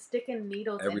 literally sticking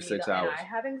needles every 6 hours. And I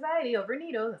have anxiety over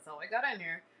needles. That's all I got in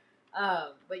here.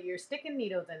 But you're sticking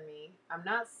needles in me. I'm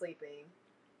not sleeping.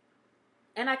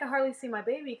 And I can hardly see my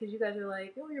baby because you guys are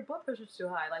like, oh, your blood pressure's too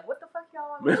high. Like, what the fuck y'all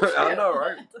want me to do? I know,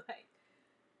 right? Like,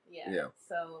 yeah.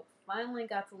 So finally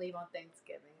got to leave on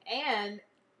Thanksgiving. And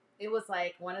it was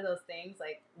like one of those things,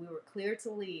 like we were clear to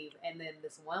leave, and then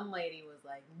this one lady was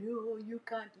like, no, you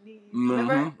can't leave.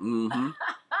 Remember?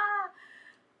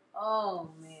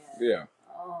 Oh, man. Yeah.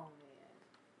 Oh,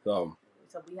 man.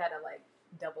 So we had to like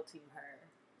double team her.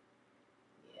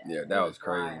 Yeah, that was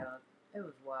crazy. Wild. It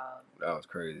was wild. That was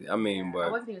crazy. I mean, but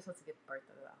I wasn't even supposed to give birth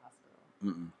at that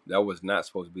hospital. That was not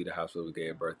supposed to be the hospital we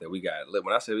gave birth at.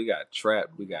 When I say we got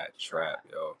trapped,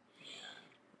 yo.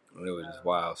 And it was just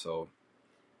wild. So.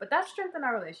 But that strengthened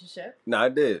our relationship. No,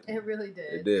 it did. It really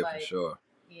did. It did, like, for sure.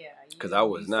 Yeah. Because I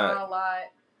was not. You saw a lot.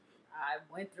 I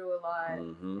went through a lot.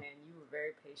 And you were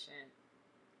very patient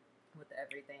with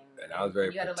everything. And I was very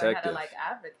protective. You had to learn how to, like,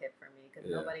 advocate for me. Because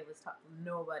nobody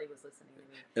was listening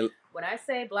to me. When I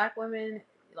say black women,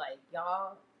 like,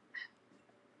 y'all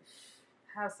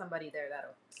have somebody there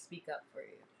that'll speak up for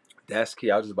you. That's key.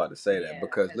 I was just about to say that.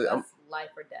 Because that's life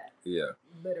or death. Yeah.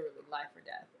 Literally life or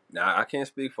death. Now, I can't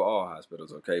speak for all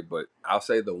hospitals, okay? But I'll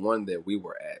say the one that we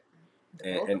were at.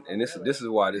 And this is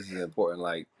why this is important.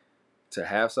 Like, to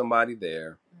have somebody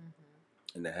there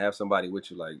and to have somebody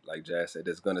with you, like Jazz said,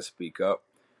 that's going to speak up.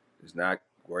 It's not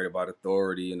worried about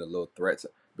authority and the little threats.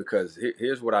 Because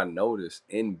here's what I noticed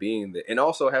in being there, and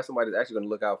also have somebody that's actually going to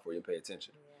look out for you and pay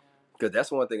attention. Because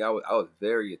that's one thing I was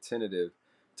very attentive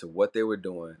to what they were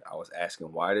doing. I was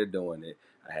asking why they're doing it.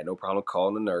 I had no problem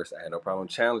calling the nurse. I had no problem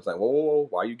challenging, like, whoa,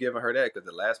 why are you giving her that? Because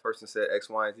the last person said X,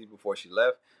 Y, and Z before she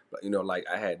left. But, like,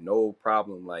 I had no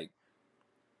problem, like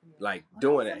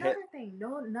doing it. Another thing.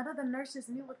 No, none of the nurses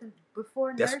knew what the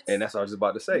before nurse. And that's what I was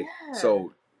about to say. Yeah.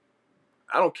 So,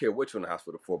 I don't care what you're in the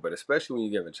hospital for, but especially when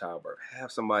you're giving childbirth,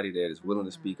 have somebody that is willing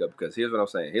to speak up. Because here's what I'm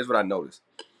saying. Here's what I noticed.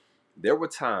 There were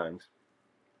times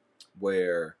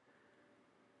where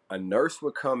a nurse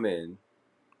would come in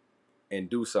and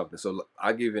do something. So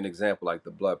I'll give you an example, like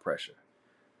the blood pressure,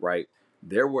 right?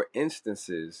 There were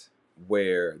instances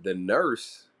where the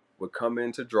nurse would come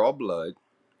in to draw blood.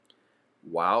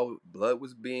 While blood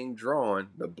was being drawn,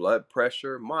 the blood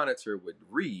pressure monitor would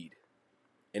read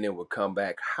and it would come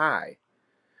back high.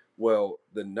 Well,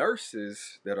 the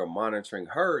nurses that are monitoring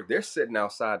her, they're sitting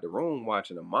outside the room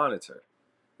watching a monitor,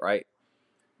 right?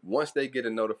 Once they get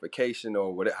a notification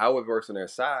or whatever, how it works on their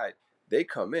side, they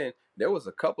come in. There was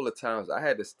a couple of times I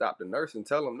had to stop the nurse and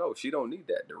tell them, no, she don't need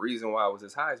that. The reason why it was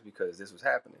this high is because this was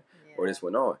happening or this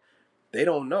went on. They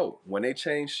don't know. When they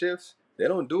change shifts, they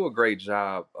don't do a great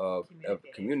job of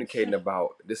communicating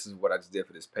about this is what I just did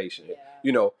for this patient.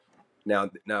 Yeah. Now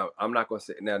I'm not going to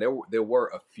say, now there were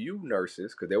a few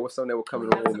nurses, because there were some that would come in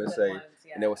the room and say,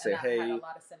 and they would say, hey, I had a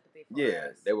lot of sympathy for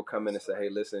us. They would come in and say, hey,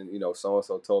 listen,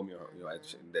 so-and-so told me,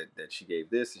 that she gave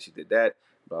this and she did that.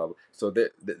 Blah, blah. So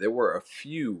there were a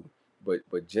few,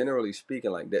 but generally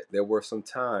speaking, like there were some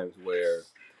times where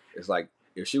it's like,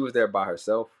 if she was there by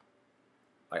herself,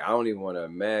 like, I don't even want to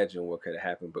imagine what could have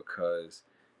happened because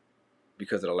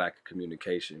of the lack of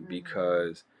communication,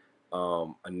 because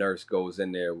a nurse goes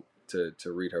in there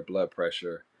to read her blood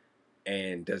pressure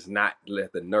and does not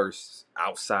let the nurse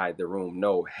outside the room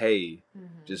know, hey,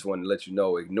 just want to let you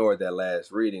know, ignore that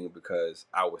last reading because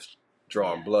I was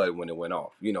drawing blood when it went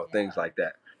off, things like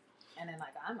that. And then,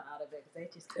 like, I'm out of it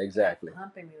because they just kept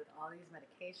pumping me with all these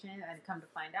medication, and come to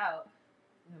find out,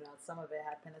 some of it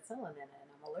had penicillin in it,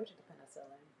 and I'm allergic to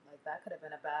penicillin. Like, that could have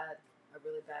been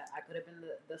I could have been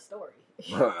the story.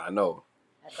 I know.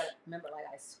 But remember, like,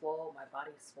 my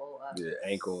body swole up. Yeah,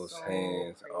 ankles, so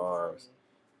hands, crazy. arms.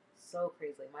 So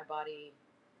crazy. My body,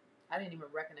 I didn't even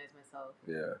recognize myself.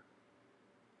 Yeah.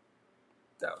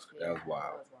 That was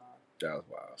wild. That was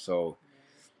wild. So,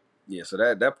 so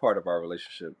that part of our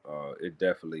relationship, it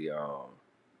definitely,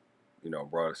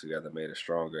 brought us together, made us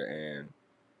stronger. And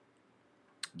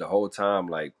the whole time,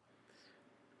 like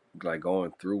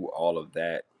going through all of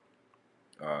that,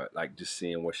 like just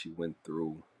seeing what she went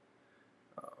through,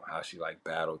 how she like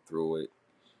battled through it.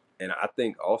 And I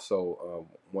think also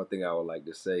one thing I would like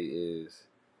to say is,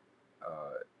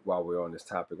 while we're on this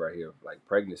topic right here of like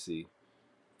pregnancy,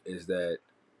 is that,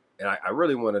 and I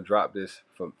really want to drop this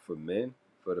for men,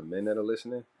 for the men that are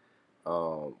listening,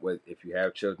 if you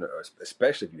have children, or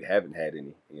especially if you haven't had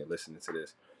any and you're listening to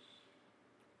this,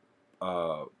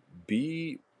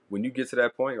 when you get to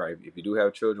that point, right, if you do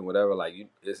have children, whatever, like,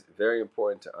 it's very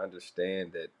important to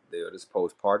understand that this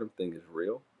postpartum thing is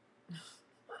real,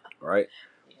 right?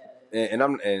 And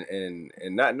I'm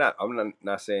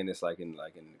not saying this like in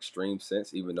an extreme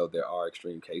sense, even though there are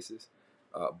extreme cases,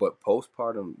 but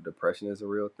postpartum depression is a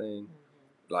real thing.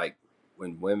 Like,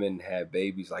 when women have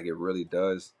babies, like, it really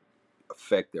does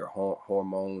affect their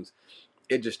hormones.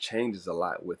 It just changes a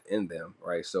lot within them,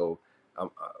 right? So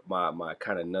my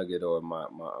kind of nugget, or my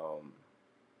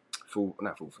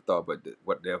not food for thought, but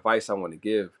the advice I want to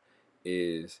give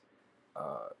is,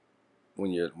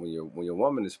 when your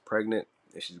woman is pregnant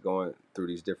and she's going through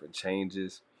these different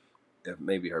changes, if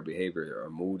maybe her behavior or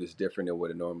mood is different than what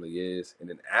it normally is, and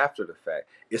then after the fact,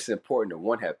 it's important to,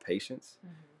 one, have patience,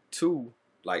 two,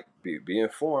 like, be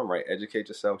informed, right? Educate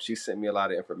yourself. She sent me a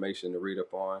lot of information to read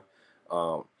up on,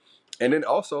 and then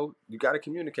also you got to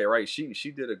communicate, right?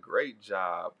 She did a great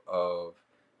job of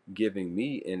giving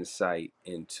me insight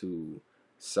into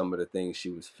some of the things she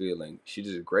was feeling. She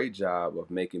did a great job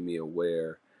of making me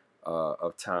aware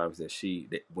of times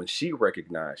that when she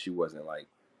recognized she wasn't like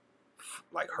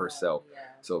herself.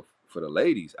 So for the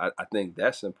ladies, I think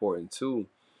that's important too,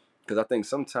 because I think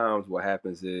sometimes what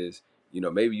happens is,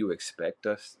 maybe you expect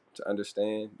us to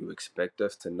understand, you expect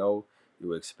us to know,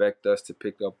 you expect us to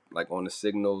pick up like on the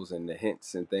signals and the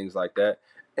hints and things like that,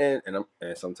 and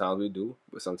sometimes we do,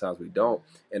 but sometimes we don't.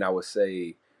 And I would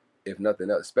say, if nothing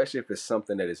else, especially if it's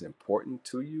something that is important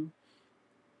to you,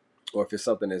 or if it's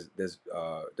something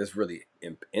that's really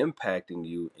impacting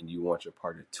you, and you want your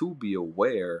partner to be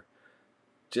aware,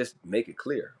 just make it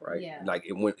clear, right? Yeah. Like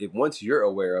once you're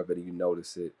aware of it and you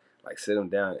notice it, like sit them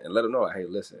down and let them know, like, hey,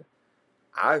 listen,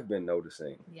 I've been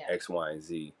noticing Yeah. X, Y, and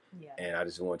Z, Yeah. and I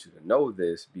just want you to know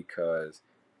this because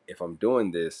if I'm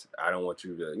doing this, I don't want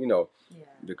you to, Yeah.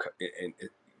 and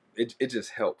it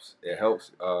just helps. It Yeah.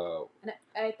 helps. And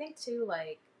I think too,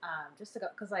 like, just to go,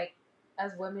 because like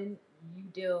as women, you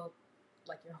deal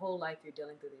like your whole life you're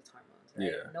dealing through these hormones,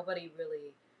 right? Yeah. Nobody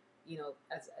really,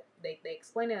 as they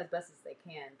explain it as best as they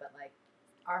can, but like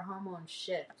our hormones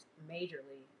shift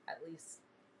majorly at least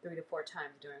 3 to 4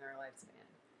 times during our lifespan.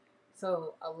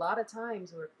 So a lot of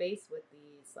times we're faced with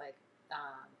these like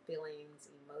feelings,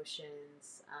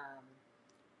 emotions,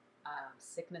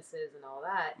 sicknesses, and all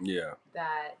that Yeah.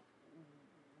 that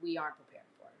we aren't prepared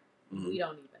for. Mhm. We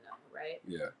don't even know, right?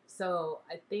 Yeah. So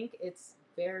I think it's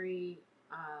very.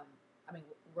 I mean,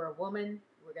 we're a woman.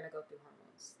 We're gonna go through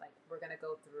hormones. Like we're gonna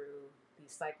go through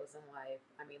these cycles in life.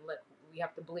 I mean, look, we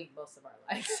have to bleed most of our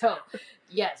life. So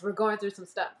yes, we're going through some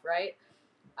stuff, right?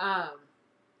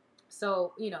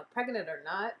 So pregnant or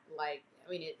not, like I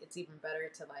mean, it's even better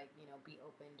to like be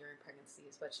open during pregnancy,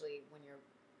 especially when you're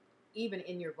even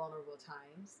in your vulnerable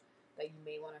times that you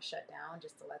may want to shut down,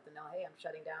 just to let them know, hey, I'm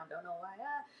shutting down. Don't know why,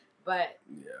 but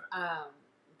Yeah.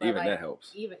 but Even like, that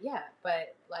helps.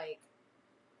 But like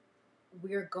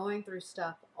we're going through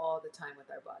stuff all the time with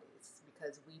our bodies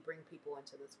because we bring people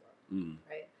into this world,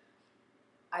 right?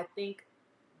 I think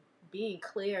being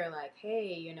clear, like,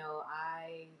 hey,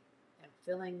 I am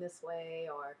feeling this way,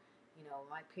 or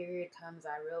my period comes,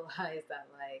 I realize that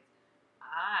like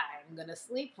I'm gonna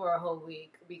sleep for a whole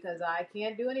week because I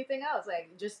can't do anything else.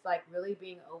 Like just like really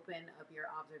being open of your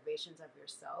observations of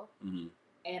yourself,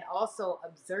 and also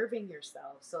observing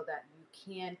yourself so that you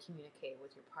can communicate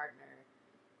with your partner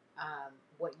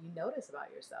what you notice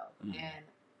about yourself,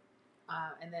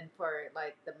 and then for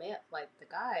like the man, like the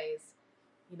guys,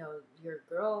 your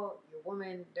girl, your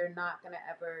woman, they're not gonna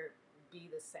ever be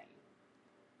the same.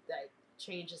 Like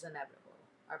change is inevitable.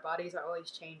 Our bodies are always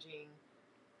changing.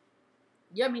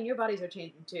 Yeah, I mean your bodies are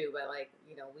changing too, but like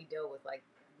we deal with like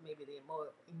maybe the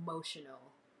emotional,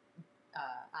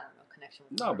 I don't know, connection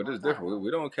with. No, but it's different. We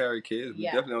don't carry kids. We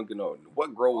definitely don't know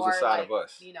what grows or inside like, of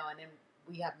us. And then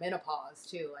we have menopause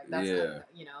too. Like that's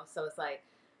so it's like,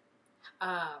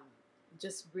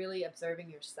 just really observing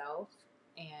yourself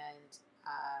and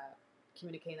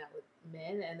communicating that with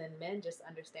men, and then men just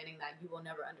understanding that you will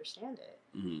never understand it.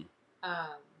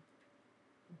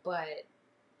 But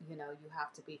you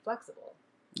have to be flexible.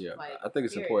 Yeah, like, I think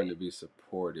it's period. important to be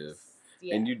supportive,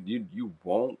 Yeah. and you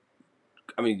won't.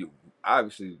 I mean,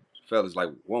 obviously, fellas, like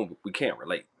we can't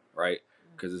relate, right?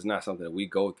 Because it's not something that we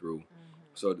go through.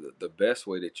 So the best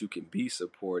way that you can be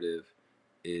supportive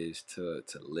is to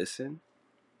listen,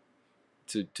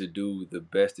 to do the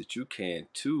best that you can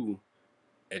to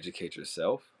educate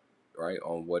yourself, right,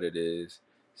 on what it is,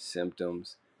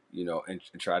 symptoms, and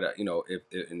try to,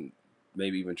 and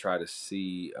maybe even try to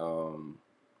see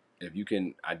if you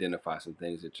can identify some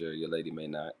things that your lady may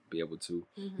not be able to.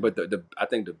 But the I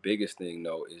think the biggest thing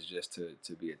though is just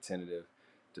to be attentive,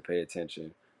 to pay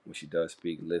attention when she does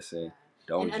speak, listen,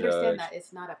 don't and judge. Understand that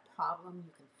it's not a problem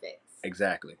you can fix.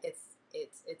 Exactly.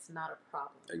 It's not a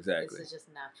problem. Exactly. This is just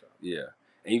natural. Yeah.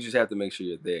 And you just have to make sure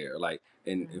you're there. Like,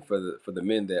 and for the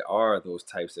men that are those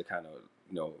types that kind of,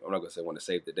 I'm not gonna say want to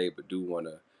save the day, but do want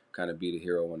to kind of be the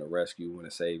hero, want to rescue, want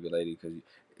to save your lady, because,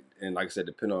 and like I said,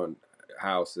 depending on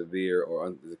how severe or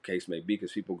the case may be,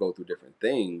 because people go through different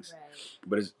things. Right.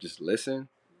 But it's just listen,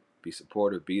 be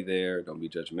supportive, be there, don't be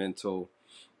judgmental.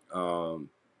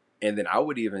 And then I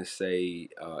would even say,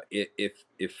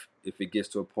 if it gets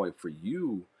to a point for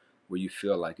you where you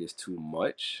feel like it's too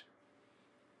much,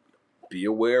 be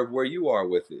aware of where you are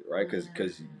with it, right?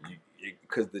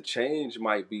 Because the change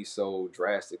might be so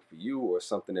drastic for you, or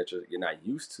something that you're not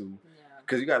used to.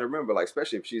 Because you got to remember, like,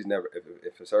 especially if she's never,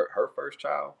 if it's her first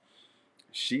child,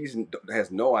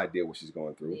 has no idea what she's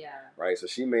going through, right? So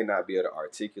she may not be able to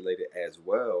articulate it as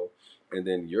well, and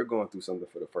then you're going through something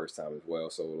for the first time as well.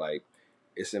 So like,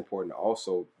 it's important to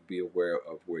also be aware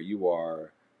of where you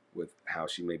are with how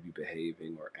she may be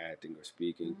behaving or acting or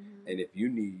speaking, and if you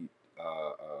need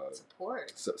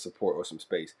support or some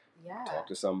space, talk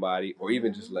to somebody, or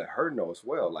even just let her know as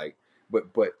well. Like,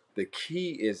 but the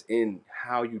key is in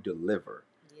how you deliver,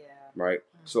 right?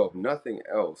 So if nothing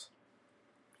else,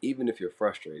 even if you're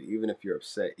frustrated, even if you're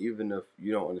upset, even if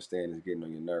you don't understand it's getting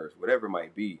on your nerves, whatever it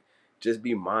might be, just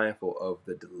be mindful of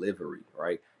the delivery,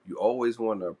 right? You always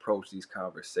want to approach these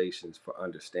conversations for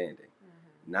understanding.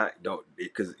 Not don't,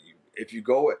 because if you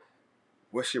go,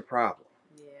 what's your problem?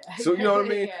 Yeah. So you know what I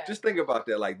mean? Yeah. Just think about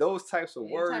that. Like those types of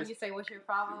Anytime words. you say what's your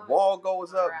problem, Wall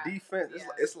goes up, right. defense. Yeah.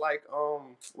 It's like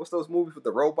what's those movies with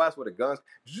the robots with the guns?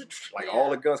 Like all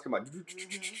the guns come out,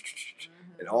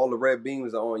 and all the red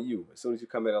beams are on you as soon as you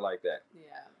come at it like that. Yeah.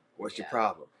 What's your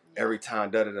problem? Every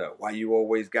time, da da da. Why you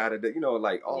always got it? You know,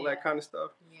 like all that kind of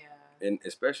stuff. Yeah. And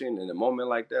especially in a moment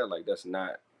like that, like that's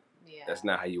not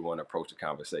how you want to approach the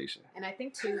conversation. And I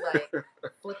think too, like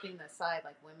flipping the side,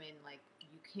 like women, like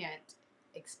you can't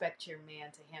expect your man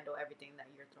to handle everything that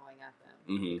you're throwing at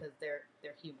them because they're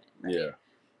human, right? Yeah.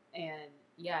 And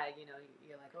yeah, you know,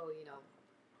 you're like, oh, you know,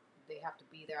 they have to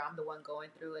be there. I'm the one going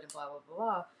through it and blah blah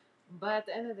blah. But at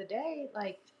the end of the day,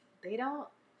 like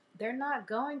they're not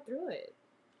going through it.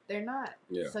 They're not.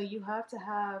 Yeah. So you have to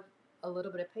have a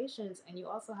little bit of patience, and you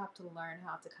also have to learn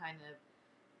how to kind of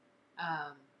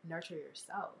nurture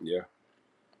yourself. Yeah.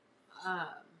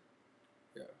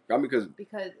 Yeah. I mean, because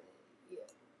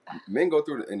men go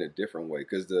through it in a different way.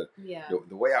 Because the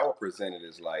way I would present it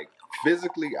is like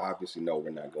physically, obviously, no,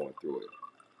 we're not going through it.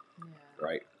 Yeah.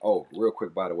 Right. Oh, real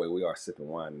quick, by the way, we are sipping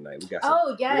wine tonight. We got some.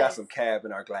 We got some cab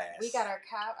in our glass. We got our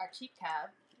cheap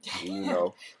cab. You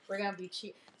know, we're gonna be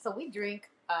cheap. So we drink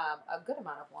a good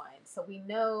amount of wine. So we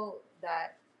know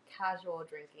that casual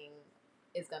drinking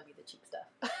is gonna be the cheap stuff,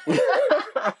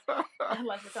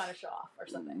 unless we're trying to show off or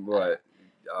something. But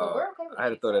we're okay with I had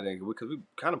to throw that in because we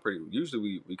kind of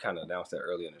usually we kind of announce that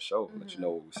early in the show, let you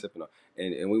know what we're sipping on,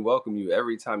 and we welcome you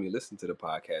every time you listen to the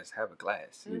podcast. Have a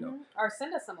glass, you know, or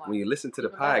send us some wine when you listen to the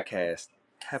podcast.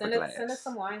 Have a glass. Send us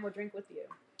some wine. We'll drink with you.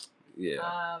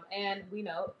 Yeah. And we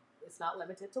know it's not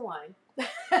limited to wine.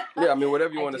 Yeah, I mean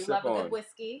whatever you want to sip on. I do love a good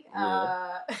whiskey.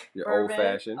 Your bourbon. Old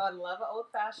fashioned. I love an old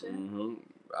fashioned.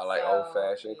 I like old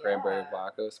fashioned, cranberry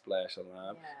vodka, splash of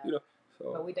lime. Yeah. You know.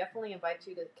 So. But we definitely invite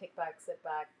you to kick back,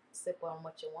 sip on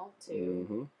what you want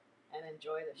to, and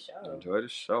enjoy the show. Enjoy the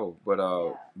show, but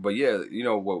yeah, you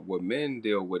know what men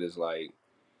deal with is like,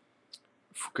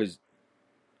 because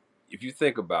if you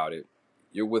think about it,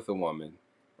 you're with a woman,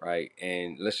 right?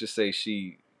 And let's just say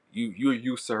you're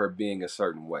used to her being a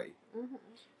certain way,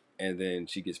 and then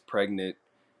she gets pregnant,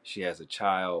 she has a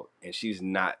child, and she's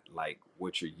not like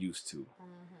what you're used to,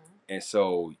 and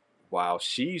so while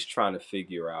she's trying to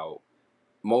figure out,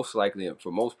 most likely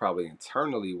for most probably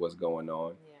internally what's going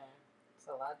on, it's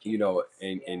a lot. You know,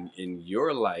 and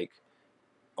you're like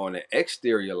on an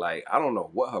exterior, like I don't know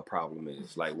what her problem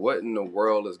is, like what in the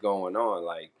world is going on,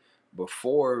 like.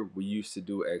 Before we used to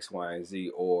do X, Y, and Z,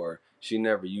 or she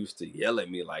never used to yell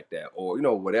at me like that, or you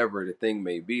know whatever the thing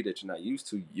may be that you're not used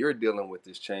to. You're dealing with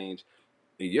this change,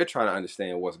 and you're trying to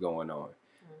understand what's going on,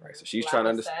 right? So she's trying to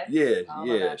understand.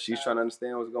 She's trying to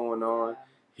understand what's going on.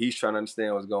 He's trying to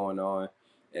understand what's going on,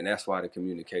 and that's why the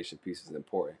communication piece is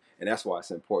important, and that's why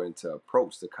it's important to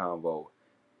approach the convo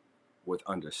with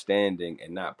understanding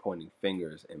and not pointing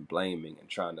fingers and blaming and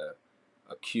trying to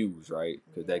accuse, right?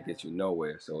 Because that gets you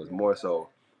nowhere. So it's more so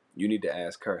you need to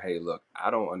ask her, hey, look, I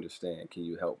don't understand. Can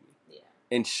you help me? Yeah.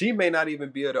 And she may not even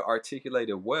be able to articulate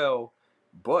it well,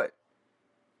 but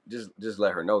just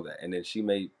let her know that. And then she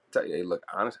may tell you, hey, look,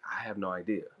 honestly, I have no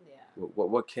idea. Yeah.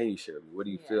 What can you share with me? What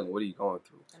are you feeling? What are you going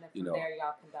through? And if there,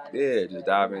 y'all can dive into just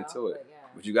dive into it.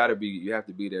 But you have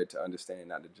to be there to understand,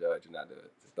 not to judge, and not to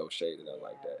throw shade and nothing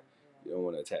like that. You don't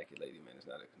want to attack your lady, man. It's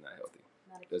not healthy.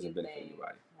 It doesn't benefit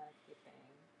anybody.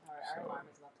 Our alarm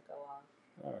is about to go off.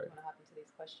 All right. You want to hop into these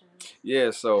questions?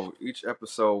 Yeah, so each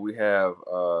episode we have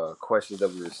questions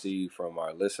that we receive from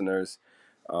our listeners.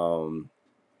 Feel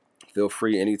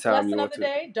free anytime you want to.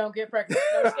 Lesson of the day, don't get pregnant.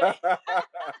 No,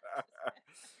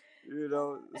 you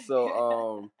know,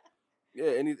 so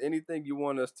anything you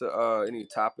want us to, any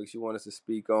topics you want us to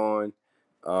speak on.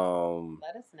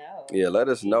 Let us know. Yeah, let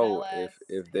us know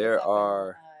if there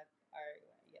are.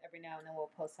 Every now and then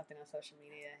we'll post something on social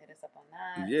media. Hit us up on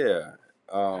that. Yeah.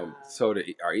 So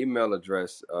our email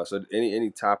address. So any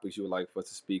topics you would like for us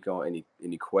to speak on,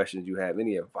 any questions you have,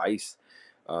 any advice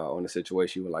on the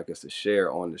situation you would like us to share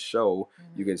on the show,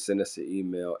 you can send us an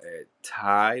email at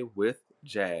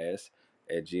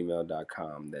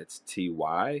tywithjas@gmail.com. That's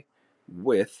TY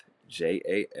with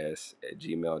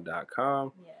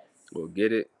JAS@gmail.com. Yes. We'll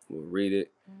get it. We'll read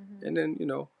it, and then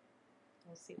we'll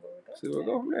see where we go. We'll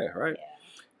go from there, right? Yeah.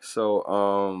 So,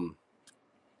 all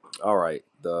right.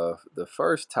 The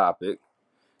first topic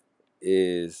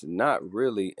is not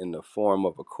really in the form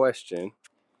of a question.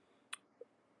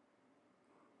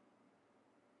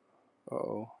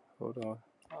 Hold on. Oh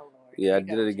Lord. Yeah, I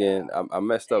did it again. I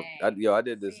messed up. I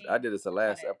did this the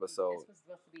last episode. This was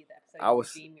supposed to be the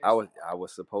episode. I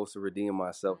was supposed to redeem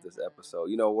myself this episode.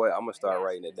 You know what? I'm gonna start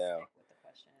writing it down.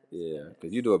 Yeah,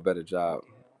 because you do a better job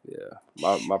Yeah.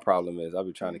 My problem is I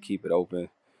be trying to keep it open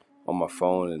on my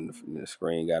phone, and the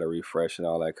screen got to refresh and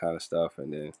all that kind of stuff,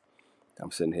 and then I'm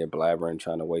sitting here blabbering,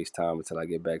 trying to waste time until I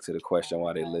get back to the question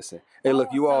while they listen. Hey,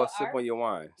 look, you all sip on your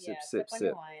wine. Sip, sip, sip on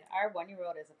your wine. Our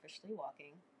 1-year-old is officially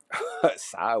walking.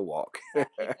 Sidewalk. Okay,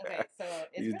 so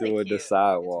it's He's really doing cute. the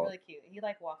sidewalk. It's really cute. He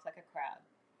like walks like a crab.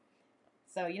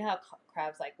 So you know how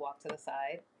crabs like walk to the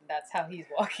side? That's how he's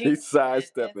walking. He's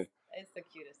sidestepping. It's the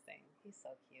cutest thing. He's so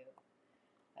cute.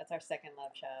 That's our second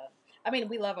love child. I mean,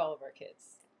 we love all of our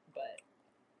kids, but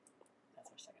that's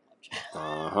our second love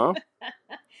child.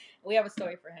 We have a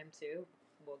story for him too.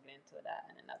 We'll get into that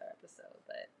in another episode,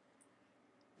 but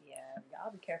yeah,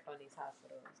 y'all be careful in these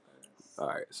hospitals. All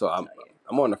right, so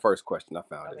I'm on the first question. I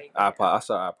found it. I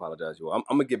apologize, you all.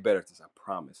 I'm gonna get better at this. I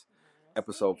promise.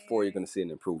 Episode 4, you're gonna see an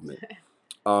improvement.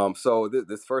 So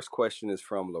this first question is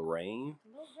from Lorraine.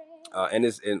 And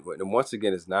once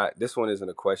again, it's not. This one isn't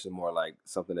a question, more like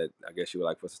something that I guess you would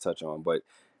like for us to touch on. But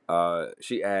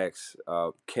she asks,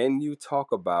 "Can you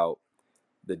talk about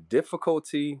the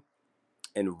difficulty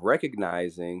in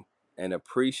recognizing and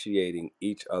appreciating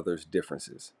each other's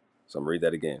differences?" So I'm gonna read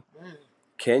that again.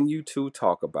 Can you two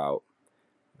talk about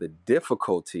the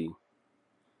difficulty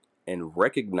in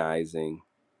recognizing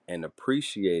and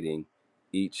appreciating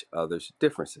each other's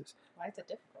differences? Why is it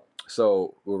difficult?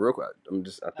 So, well, real quick,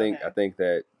 I think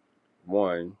that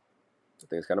one, I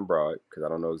think it's kind of broad because I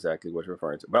don't know exactly what you're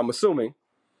referring to, but I'm assuming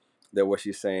that what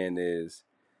she's saying is,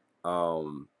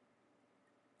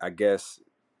 I guess,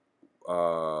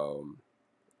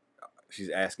 she's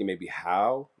asking maybe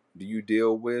how do you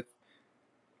deal with,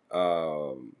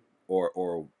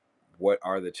 or what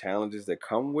are the challenges that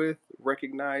come with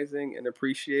recognizing and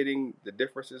appreciating the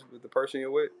differences with the person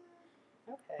you're with?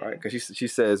 Okay. Right? Because she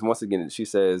says, once again, she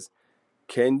says,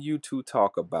 can you two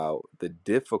talk about the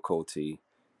difficulty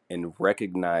in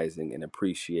recognizing and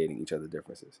appreciating each other's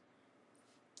differences?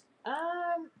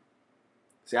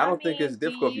 See, I don't think it's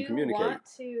difficult if you communicate.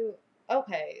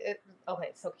 Okay,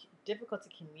 so difficult to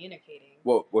communicating.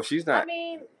 Well, she's not. I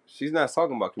mean, she's not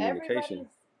talking about communication.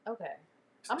 Okay,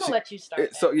 I'm gonna let you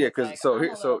start. So yeah, because Go ahead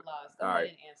and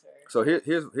answer. So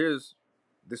here's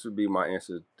this would be my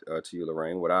answer to you,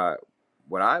 Lorraine.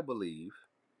 What I believe,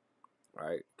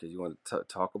 right? Because you want to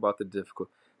talk about the difficult.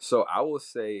 So I will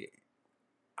say,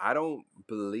 I don't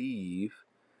believe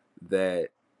that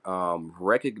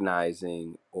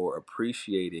recognizing or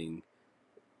appreciating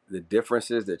the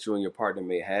differences that you and your partner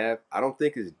may have, I don't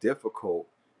think is difficult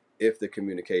if the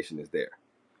communication is there,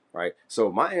 right?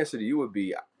 So my answer to you would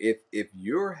be, if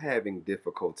you're having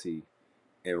difficulty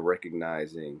in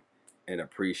recognizing and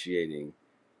appreciating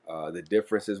the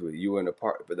differences with you and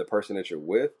the person that you're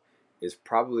with, is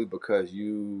probably because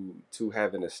you two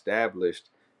haven't established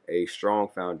a strong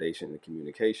foundation in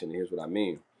communication. And here's what I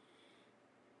mean.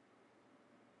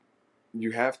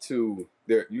 You have to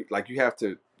get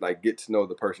to know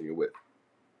the person you're with,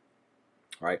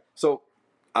 right? So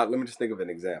let me just think of an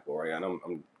example, right? And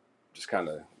I'm just kind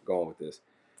of going with this.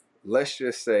 Let's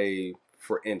just say,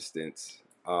 for instance,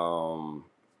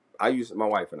 I use my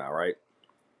wife and I, right?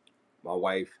 My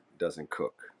wife doesn't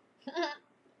cook.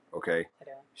 Okay,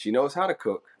 she knows how to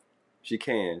cook. She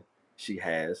can. She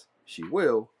has. She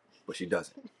will, but she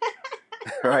doesn't.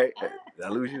 Right? Did I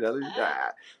lose you?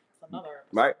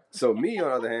 Right? So me, on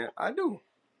the other hand, I do.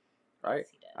 Right?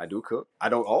 I do cook. I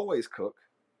don't always cook.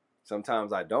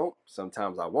 Sometimes I don't.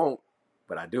 Sometimes I won't.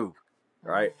 But I do.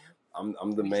 Right?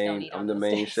 I'm the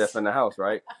main chef in the house.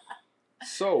 Right?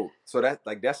 So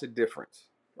that's a difference.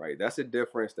 Right? That's a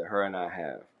difference that her and I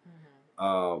have.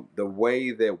 The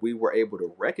way that we were able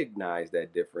to recognize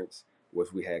that difference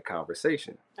was we had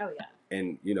conversation. Oh yeah.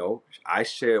 And I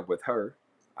shared with her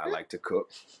I like to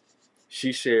cook.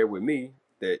 She shared with me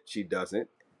that she doesn't,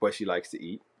 but she likes to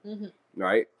eat.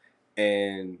 Right?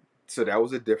 And so that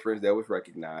was a difference that was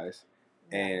recognized.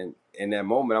 And in that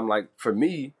moment, I'm like, for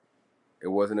me, it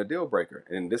wasn't a deal breaker.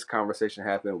 And this conversation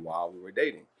happened while we were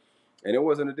dating. And it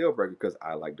wasn't a deal breaker because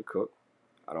I like to cook.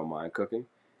 I don't mind cooking.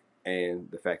 And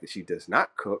the fact that she does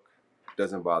not cook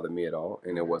doesn't bother me at all.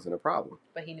 And it wasn't a problem.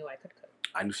 But he knew I could cook.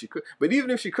 I knew she could. But even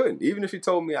if she couldn't, even if she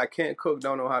told me I can't cook,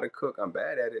 don't know how to cook, I'm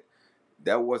bad at it,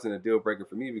 that wasn't a deal breaker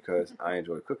for me because I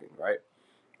enjoy cooking, right?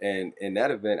 And in that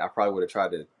event, I probably would have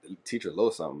tried to teach her a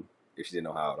little something if she didn't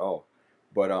know how at all.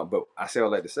 But I say all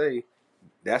that to say,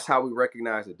 that's how we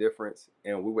recognize the difference,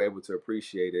 and we were able to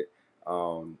appreciate it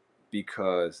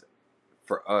because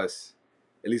for us,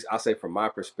 at least I'll say from my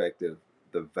perspective,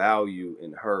 the value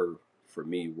in her for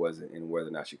me wasn't in whether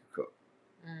or not she could cook,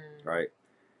 right?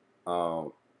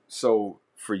 So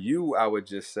for you, I would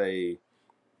just say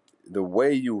the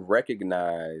way you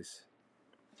recognize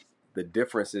the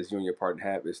differences you and your partner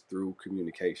have is through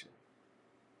communication.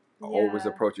 Always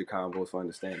approach your convos for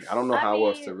understanding. I don't know how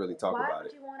else to really talk about it. Why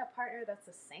would you want a partner that's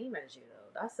the same as you though?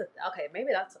 Okay.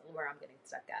 Maybe that's where I'm getting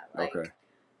stuck at. Like, Okay.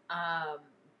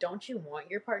 Don't you want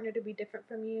your partner to be different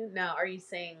from you? Now, are you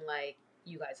saying like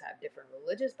you guys have different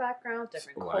religious backgrounds,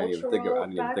 different cultural I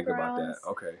didn't even think about that.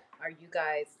 Okay. Are you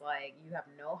guys like you have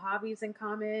no hobbies in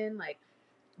common? Like,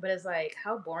 but it's like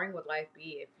how boring would life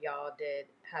be if y'all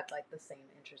had like the same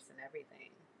interests in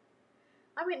everything?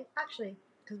 I mean, actually,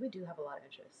 because we do have a lot of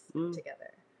interests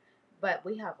together, but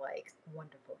we have like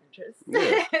wonderful interests.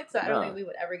 Yeah. So I don't think we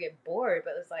would ever get bored.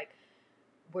 But it's like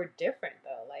we're different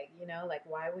though. Like, you know, like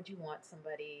why would you want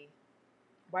somebody?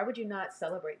 Why would you not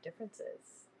celebrate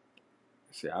differences?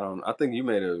 See, I think you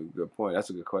made a good point. That's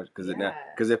a good question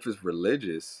because if it's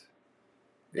religious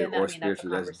or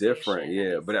spiritual, that's different.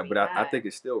 Yeah, but I think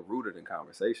it's still rooted in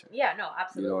conversation. Yeah, no,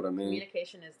 absolutely. You know what I mean?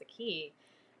 Communication is the key,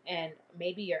 and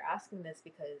maybe you're asking this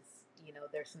because you know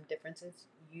there's some differences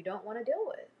you don't want to deal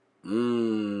with,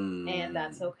 and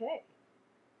that's okay.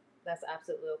 That's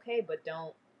absolutely okay. But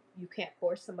you can't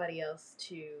force somebody else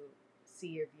to see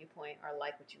your viewpoint or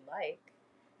like what you like.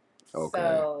 Okay.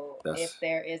 So if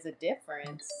there is a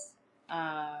difference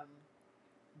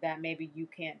that maybe you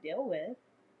can't deal with,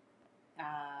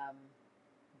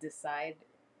 decide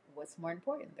what's more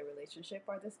important, the relationship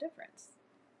or this difference.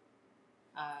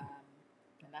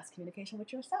 And that's communication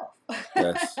with yourself.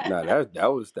 That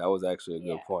was actually a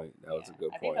good point. That was a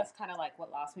good point. I think that's kind of like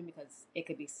what lost me because it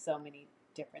could be so many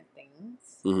different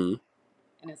things. Mm-hmm.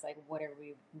 And it's like, what are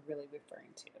we really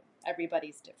referring to?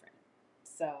 Everybody's different.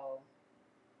 So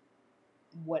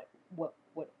what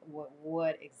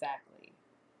exactly,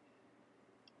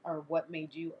 or what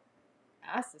made you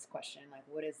ask this question? Like,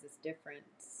 what is this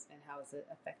difference and how is it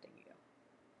affecting you?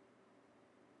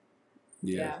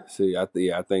 Yeah. See, I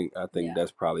think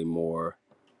that's probably more.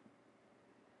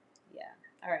 Yeah.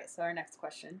 All right. So our next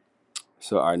question.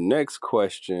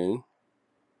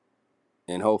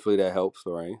 And hopefully that helps,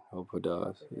 Lorraine. Hope it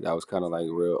does. That was kind of like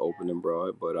real open and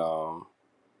broad, but all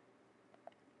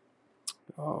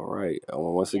right.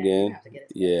 Once again,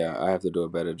 I have to do a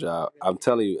better job. I'm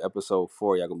telling you, episode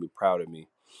 4, y'all gonna be proud of me.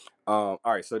 All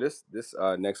right. So this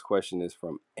next question is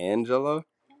from Angela.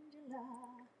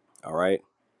 All right.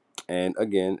 And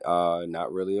again,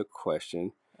 not really a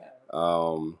question.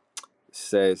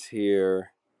 Says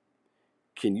here,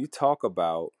 can you two talk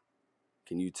about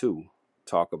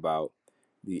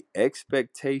the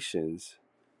expectations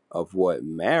of what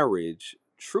marriage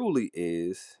truly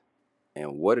is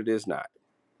and what it is not?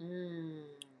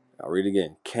 I'll read it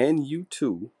again. Can you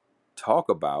two talk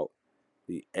about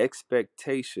the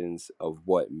expectations of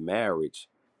what marriage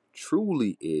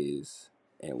truly is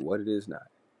and what it is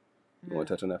not? You want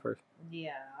to touch on that first?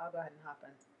 Yeah, I'll go ahead and hop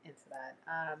into that.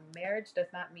 Marriage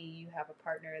does not mean you have a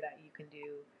partner that you can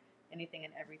do anything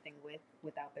and everything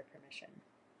without their permission.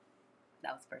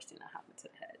 That was the first thing that happened to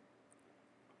the head.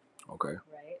 Okay.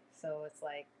 Right? So it's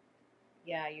like,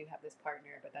 yeah, you have this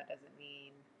partner, but that doesn't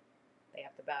mean they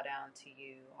have to bow down to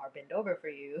you or bend over for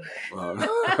you at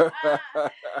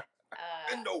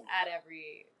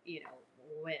every,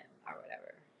 whim or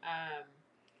whatever.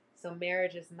 So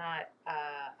marriage is not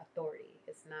authority.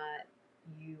 It's not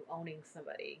you owning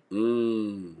somebody.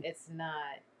 It's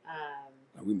not.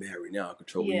 We married now.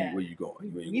 Control where you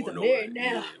going. You ain't going nowhere. Married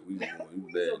now. Yeah,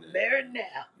 we married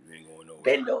now. You ain't going nowhere.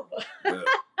 Bend over. Well,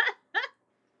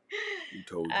 you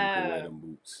told you can wear them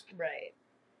boots. Right.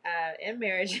 In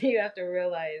marriage, you have to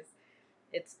realize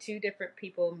it's two different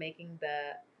people making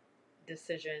the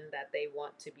decision that they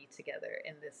want to be together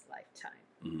in this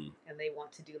lifetime, and they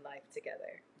want to do life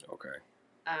together. Okay.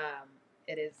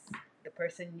 It is the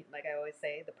person, like I always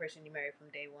say, the person you marry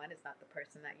from day one is not the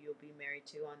person that you'll be married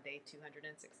to on day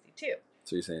 262.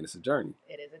 So you're saying it's a journey?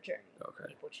 It is a journey. Okay.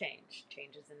 People change.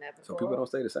 Change is inevitable. So people don't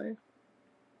stay the same?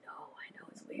 No, I know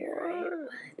it's weird, right?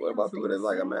 What about people that's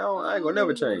like, I ain't gonna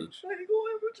never change. I ain't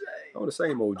gonna ever change. I'm the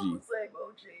same OG. Same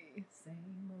OG.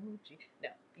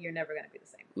 No, you're never gonna be the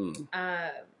same.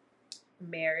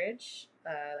 Marriage,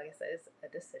 like I said, is a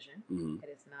decision. It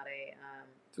is not a.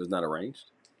 So it's not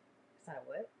arranged? It's not a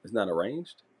what? It's not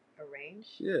arranged?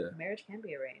 Arranged? Yeah. Marriage can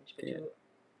be arranged, but you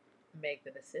make the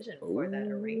decision for that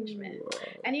arrangement.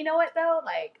 And you know what, though?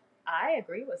 Like, I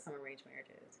agree with some arranged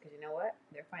marriages, because you know what?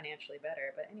 They're financially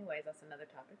better. But anyways, that's another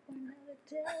topic for another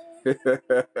day.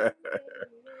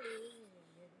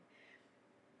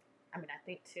 I mean, I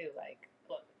think, too, like,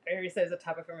 look, Barry says a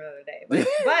topic for another day. But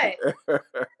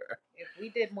if we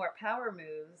did more power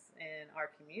moves in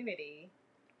our community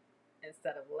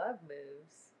instead of love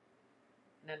moves,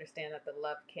 and understand that the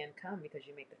love can come because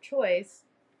you make the choice,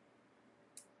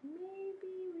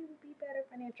 maybe we would be better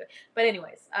financially. But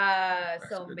anyways, That's a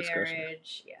so good discussion.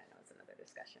 marriage, yeah, no, it's another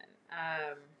discussion.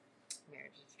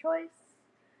 Marriage is choice.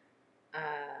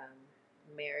 Um,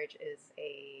 Marriage is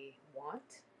a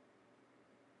want,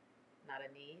 not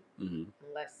a need, Mm-hmm.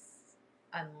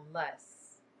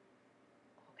 unless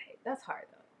okay, that's hard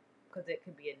though, because it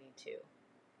could be a need too,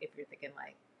 if you're thinking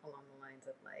like along the lines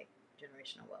of like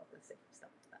generational wealth and stuff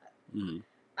like that. Mm-hmm.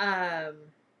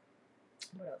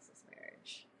 What else is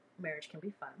marriage? Marriage can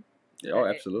be fun. Yeah, oh,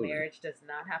 absolutely. Marriage does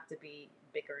not have to be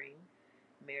bickering.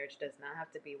 Marriage does not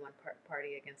have to be one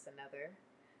party against another.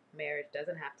 Marriage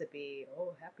doesn't have to be,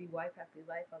 oh, happy wife, happy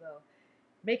life. Although,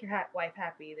 make your wife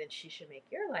happy, then she should make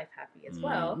your life happy as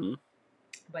well. Mm-hmm.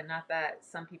 But not that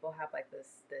some people have like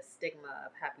this stigma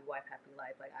of happy wife, happy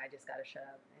life. Like I just gotta shut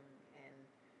up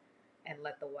and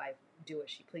let the wife do what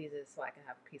she pleases so I can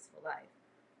have a peaceful life.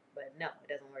 But no, it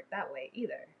doesn't work that way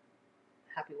either.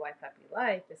 Happy wife, happy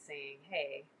life is saying,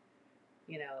 hey,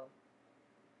 you know,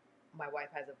 my wife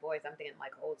has a voice. I'm thinking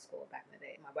like old school back in the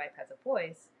day. My wife has a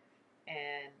voice,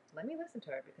 and let me listen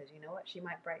to her because you know what? She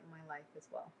might brighten my life as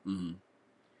well. Mm-hmm.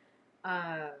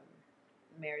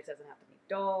 Marriage doesn't have to be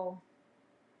dull.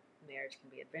 Marriage can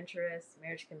be adventurous.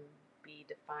 Marriage can be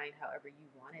defined however you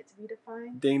want it to be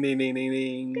defined. Ding, ding, ding, ding,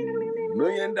 ding. $1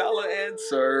 million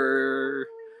answer.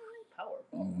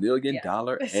 Powerful. $1 million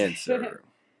answer.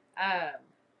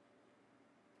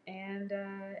 And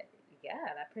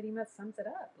yeah, that pretty much sums it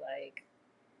up. Like,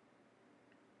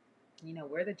 you know,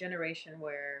 we're the generation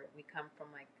where we come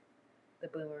from like the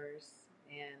boomers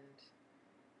and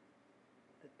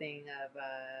the thing of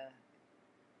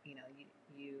you know,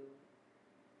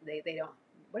 they don't,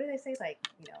 what do they say? Like,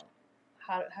 you know,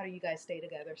 how do you guys stay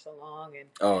together so long? And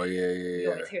oh yeah, you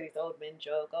always hear these old men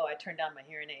joke, oh, I turned down my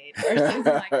hearing aid or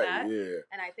something like that. Yeah.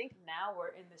 And I think now we're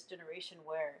in this generation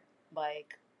where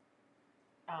like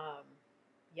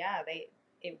yeah,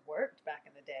 it worked back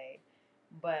in the day,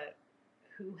 but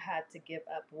who had to give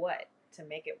up what to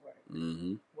make it work?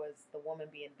 Mm-hmm. Was the woman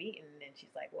being beaten and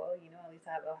she's like, well, you know, at least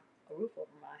I have a roof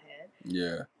over my head?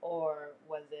 Yeah. Or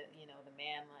was it, you know, the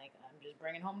man like, I'm just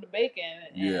bringing home the bacon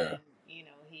and, yeah, you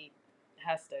know, he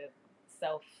has to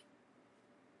self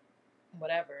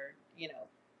whatever, you know,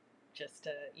 just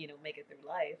to, you know, make it through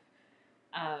life.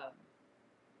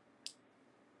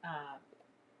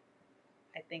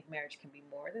 I think marriage can be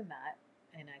more than that.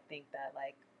 And I think that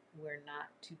like we're not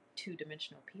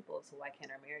two-dimensional people, so why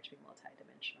can't our marriage be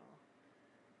multi-dimensional?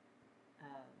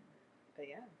 But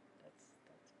yeah, that's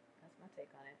my take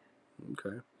on it.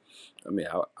 Okay. I mean,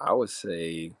 I would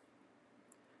say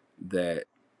that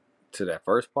to that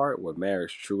first part, what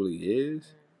marriage truly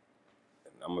is,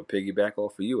 I'm going to piggyback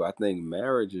off of you. I think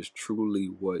marriage is truly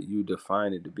what you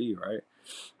define it to be, right?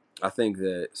 I think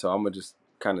that, so I'm going to just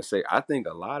kind of say, I think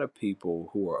a lot of people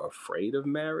who are afraid of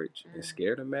marriage and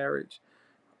scared of marriage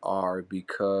are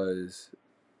because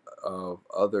of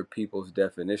other people's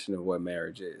definition of what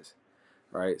marriage is,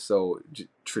 right? So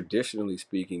traditionally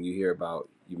speaking, you hear about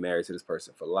you married to this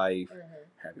person for life,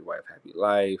 happy wife, happy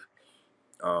life.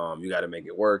 You got to make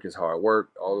it work. It's hard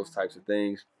work. All those types of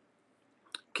things.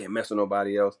 Can't mess with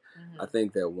nobody else. I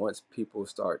think that once people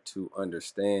start to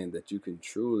understand that you can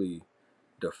truly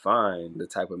define the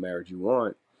type of marriage you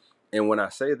want, and when I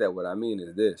say that, what I mean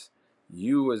is this: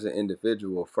 you as an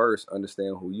individual, first,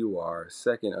 understand who you are.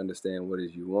 Second, understand what it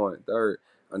is you want. Third,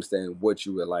 understand what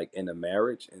you would like in a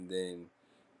marriage, and then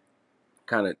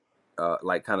kind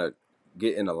of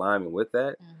get in alignment with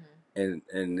that. And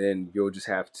then you'll just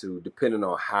have to, depending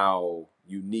on how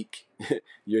unique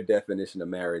your definition of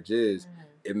marriage is,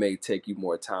 it may take you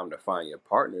more time to find your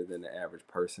partner than the average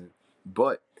person.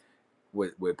 But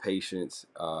with patience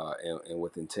and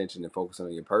with intention and focus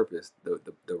on your purpose,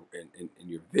 and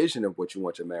your vision of what you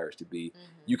want your marriage to be,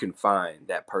 you can find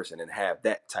that person and have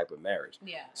that type of marriage.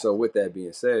 Yeah. So with that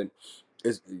being said,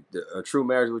 it's a true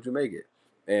marriage is what you make it.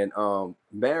 And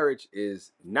marriage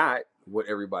is not what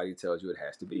everybody tells you it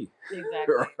has to be.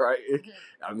 Exactly. Right?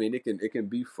 I mean, it can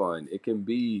be fun. It can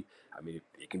be, I mean,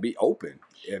 it can be open.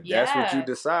 If that's what you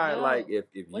decide, like if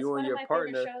you and your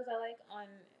partner. One of my favorite shows I like on,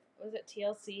 was it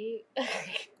TLC?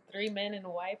 3 Men and a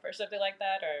Wife or something like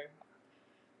that, or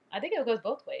I think it goes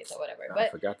both ways or whatever. I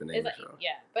forgot the name of the show.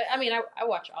 Yeah, but I mean, I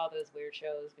watch all those weird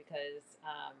shows because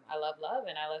I love love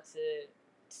and I love to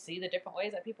see the different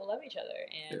ways that people love each other.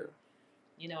 And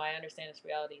you know, I understand it's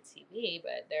reality TV,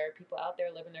 but there are people out there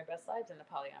living their best lives in the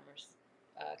polyamorous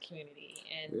community,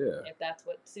 and if that's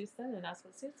what suits them, then that's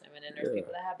what suits them. And then there's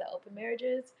people that have the open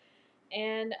marriages,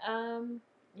 and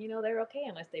you know, they're okay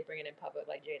unless they bring it in public,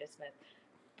 like Jada Smith.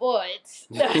 But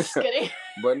no, just kidding.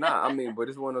 But nah, I mean, but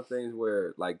it's one of those things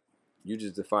where, like, You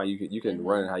just define. You can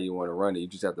run it how you want to run it. You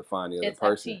just have to find the other It's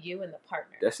person. up to you and the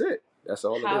partner. That's it. That's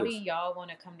all How it do is. y'all want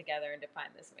to come together and define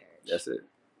this marriage? That's it.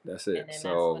 That's it. And then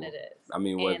so that's what it is. I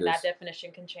mean, and that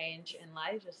definition can change in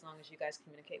life as long as you guys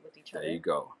communicate with each other. There you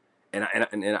go. And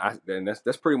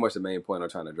that's pretty much the main point I'm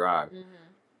trying to drive.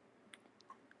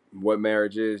 What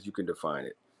marriage is, you can define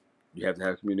it. You have to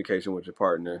have communication with your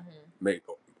partner.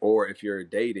 Or if you're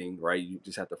dating, right, you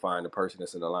just have to find a person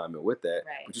that's in alignment with that.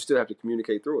 Right. But you still have to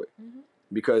communicate through it.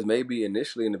 Because maybe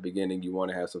initially in the beginning you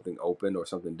want to have something open or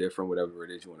something different, whatever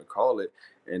it is you want to call it.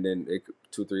 And then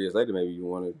 2-3 years later, maybe you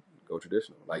want to go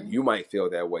traditional. Like you might feel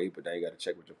that way, but now you got to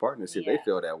check with your partner and see if they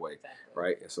feel that way. Exactly.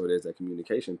 Right. And so there's that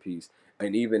communication piece.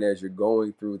 And even as you're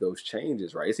going through those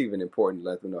changes, right, it's even important to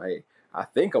let them know, hey, I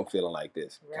think I'm feeling like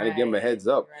this. Right. Kind of give them a heads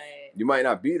up. Right. You might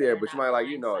not be there, but you might like,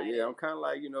 I'm kind of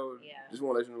like, just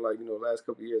want to let you know, like, last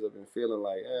couple of years I've been feeling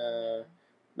like,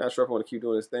 not sure if I want to keep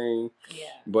doing this thing. Yeah.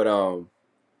 But, so,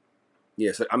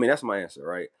 I mean, that's my answer,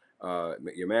 right?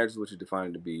 Your marriage is what you define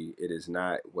it to be. It is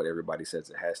not what everybody says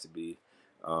it has to be.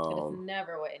 It's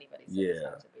never what anybody says it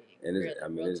has to be. And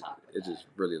it's just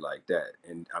really like that.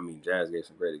 And I mean, Jazz gave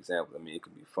some great examples. I mean, it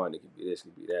could be fun. It could be this. It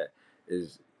could be that.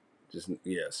 It's just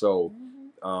So,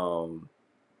 I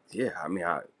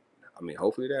mean,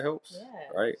 hopefully that helps.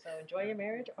 Yeah. Right. So enjoy your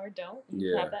marriage or don't.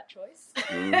 You have that choice.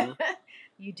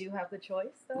 You do have the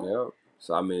choice, though. Yeah.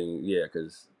 So I mean,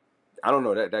 because I don't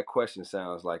know, that question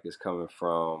sounds like it's coming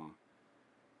from.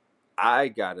 I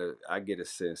get a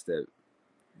sense that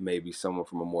maybe someone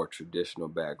from a more traditional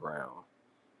background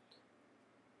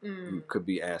could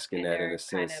be asking that in a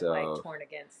sense kind of like torn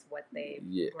against what they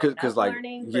because like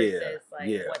learning versus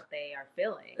what they are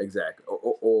feeling. Exactly.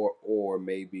 Or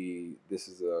maybe this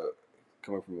is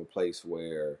coming from a place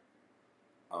where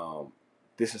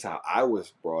this is how I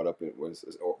was brought up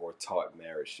or taught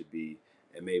marriage should be,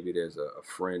 and maybe there's a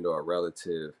friend or a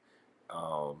relative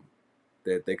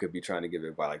that they could be trying to give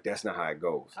advice. Like, that's not how it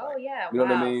goes. Oh, yeah. You know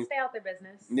what I mean? Stay out their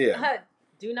business. Yeah.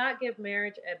 Do not give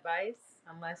marriage advice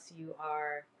unless you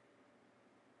are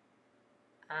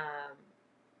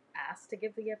asked to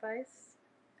give the advice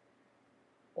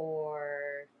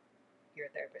or you're a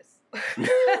therapist.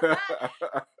 Stay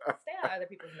out of other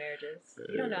people's marriages.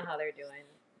 You don't know how they're doing.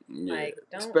 Yeah. Like,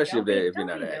 especially if you're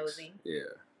not asked.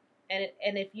 Yeah.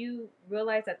 And if you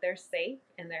realize that they're safe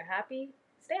and they're happy,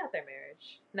 stay out their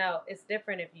marriage. Now, it's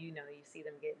different if you see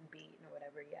them getting beaten or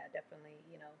whatever. Yeah, definitely,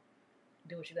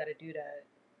 do what you got to do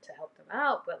to help them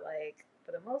out. But like,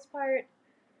 for the most part,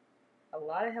 a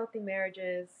lot of healthy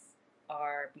marriages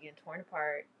are being torn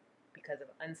apart because of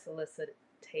unsolicited.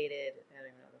 I don't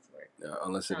even know this word.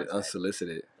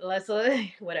 Unsolicited.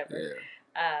 Whatever.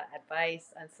 Yeah.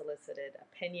 Advice, unsolicited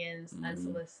opinions,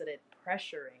 unsolicited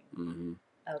pressuring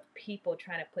of people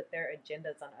trying to put their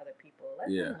agendas on other people. Let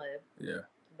them live. Yeah.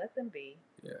 Let them be.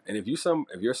 Yeah. And if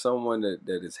you're someone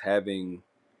that is having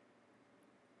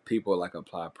people like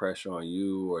apply pressure on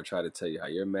you or try to tell you how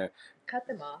you're married, cut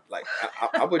them off. Like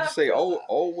I would just say,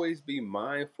 always be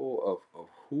mindful of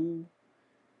who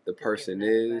the person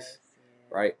is,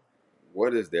 right?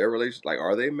 What is their relationship? Like,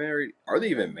 are they married? Are they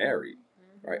even married?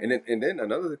 Right. And then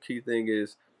another key thing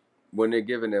is when they're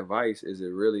giving advice, is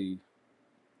it really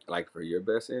like for your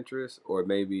best interest, or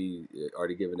maybe are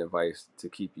they giving advice to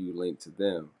keep you linked to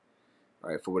them,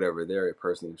 right? For whatever their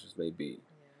personal interest may be.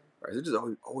 Right. So just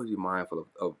always be mindful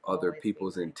of other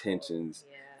people's intentions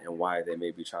and why they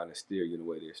may be trying to steer you the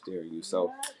way they're steering you.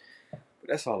 So but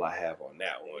that's all I have on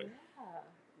that one.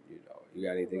 Yeah. You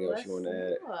got anything else you want to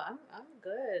add? I'm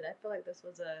good. I feel like this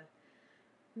was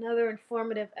another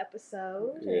informative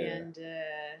episode, and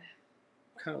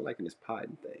kind of liking this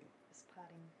potting thing. This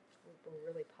potting, we're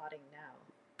really potting now.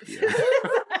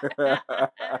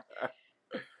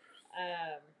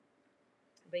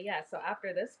 But yeah, so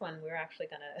after this one, we're actually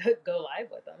gonna go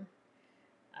live with them.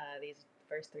 These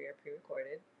first 3 are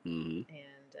pre-recorded, and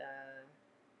I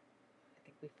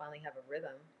think we finally have a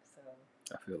rhythm. So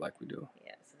I feel like we do.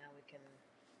 Yeah, so now we can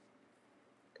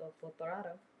go full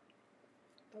throttle.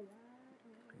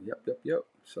 Yep.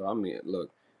 So I mean,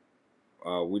 look,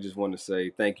 we just want to say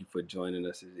thank you for joining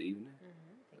us this evening,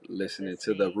 listening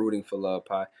to the Rooting for Love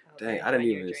podcast. Dang, I didn't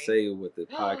even say what the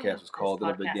podcast was called in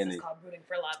the beginning. It's called Rooting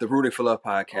for Love. It's the Rooting for Love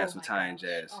podcast with Ty and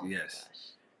Jazz. Yes. Oh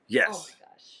my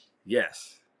gosh.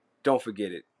 Yes. Don't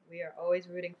forget it. We are always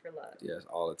rooting for love. Yes,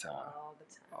 all the time. All the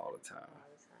time.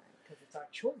 Because it's our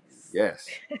choice. Yes.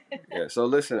 Yeah. So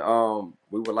listen,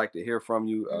 we would like to hear from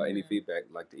you. Any feedback,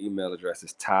 like the email address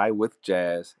is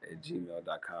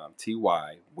tywithjazz@gmail.com.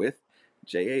 TY with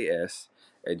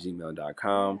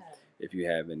JAS@gmail.com. If you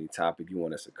have any topic you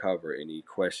want us to cover, any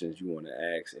questions you want to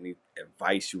ask, any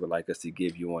advice you would like us to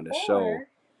give you on the show. Or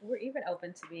we're even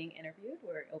open to being interviewed.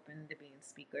 We're open to being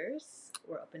speakers.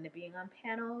 We're open to being on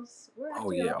panels. We're Oh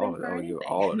actually yeah, open for anything.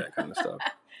 all of that kind of stuff.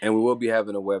 And we will be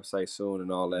having a website soon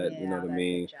and all that. You know all what I that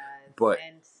mean? good jazz. But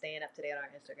and staying up to date on our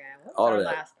Instagram. What was all our of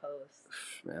that. last post?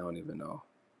 Man, I don't even know.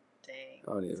 Dang.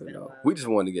 I don't it's even been a know. while. We just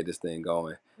wanted to get this thing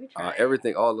going. We tried.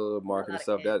 Everything, all the little Got a marketing lot of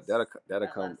stuff, kids. that'll Got a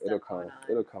lot come. of It'll stuff come. going on.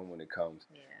 It'll come when it comes.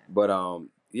 Yeah. But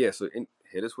yeah. So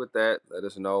hit us with that. Let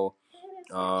us know.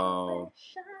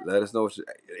 Let us know.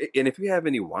 And if you have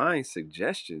any wine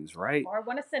suggestions, right? Or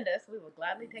want to send us, we will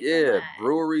gladly take Yeah, some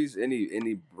breweries,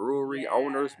 any brewery Yeah.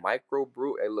 owners, micro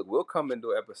brew. Hey, look, we'll come and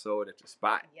do an episode at your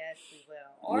spot. Yes, we will.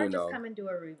 Or You just know. come and do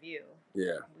a review.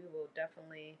 Yeah. We will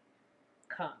definitely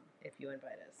come if you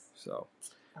invite us. So,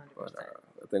 100%. but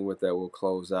I think with that we'll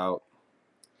close out.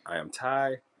 I am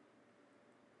Ty.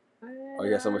 Oh, you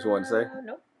got something you want to say?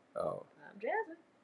 Nope. Oh. I'm Jasmine.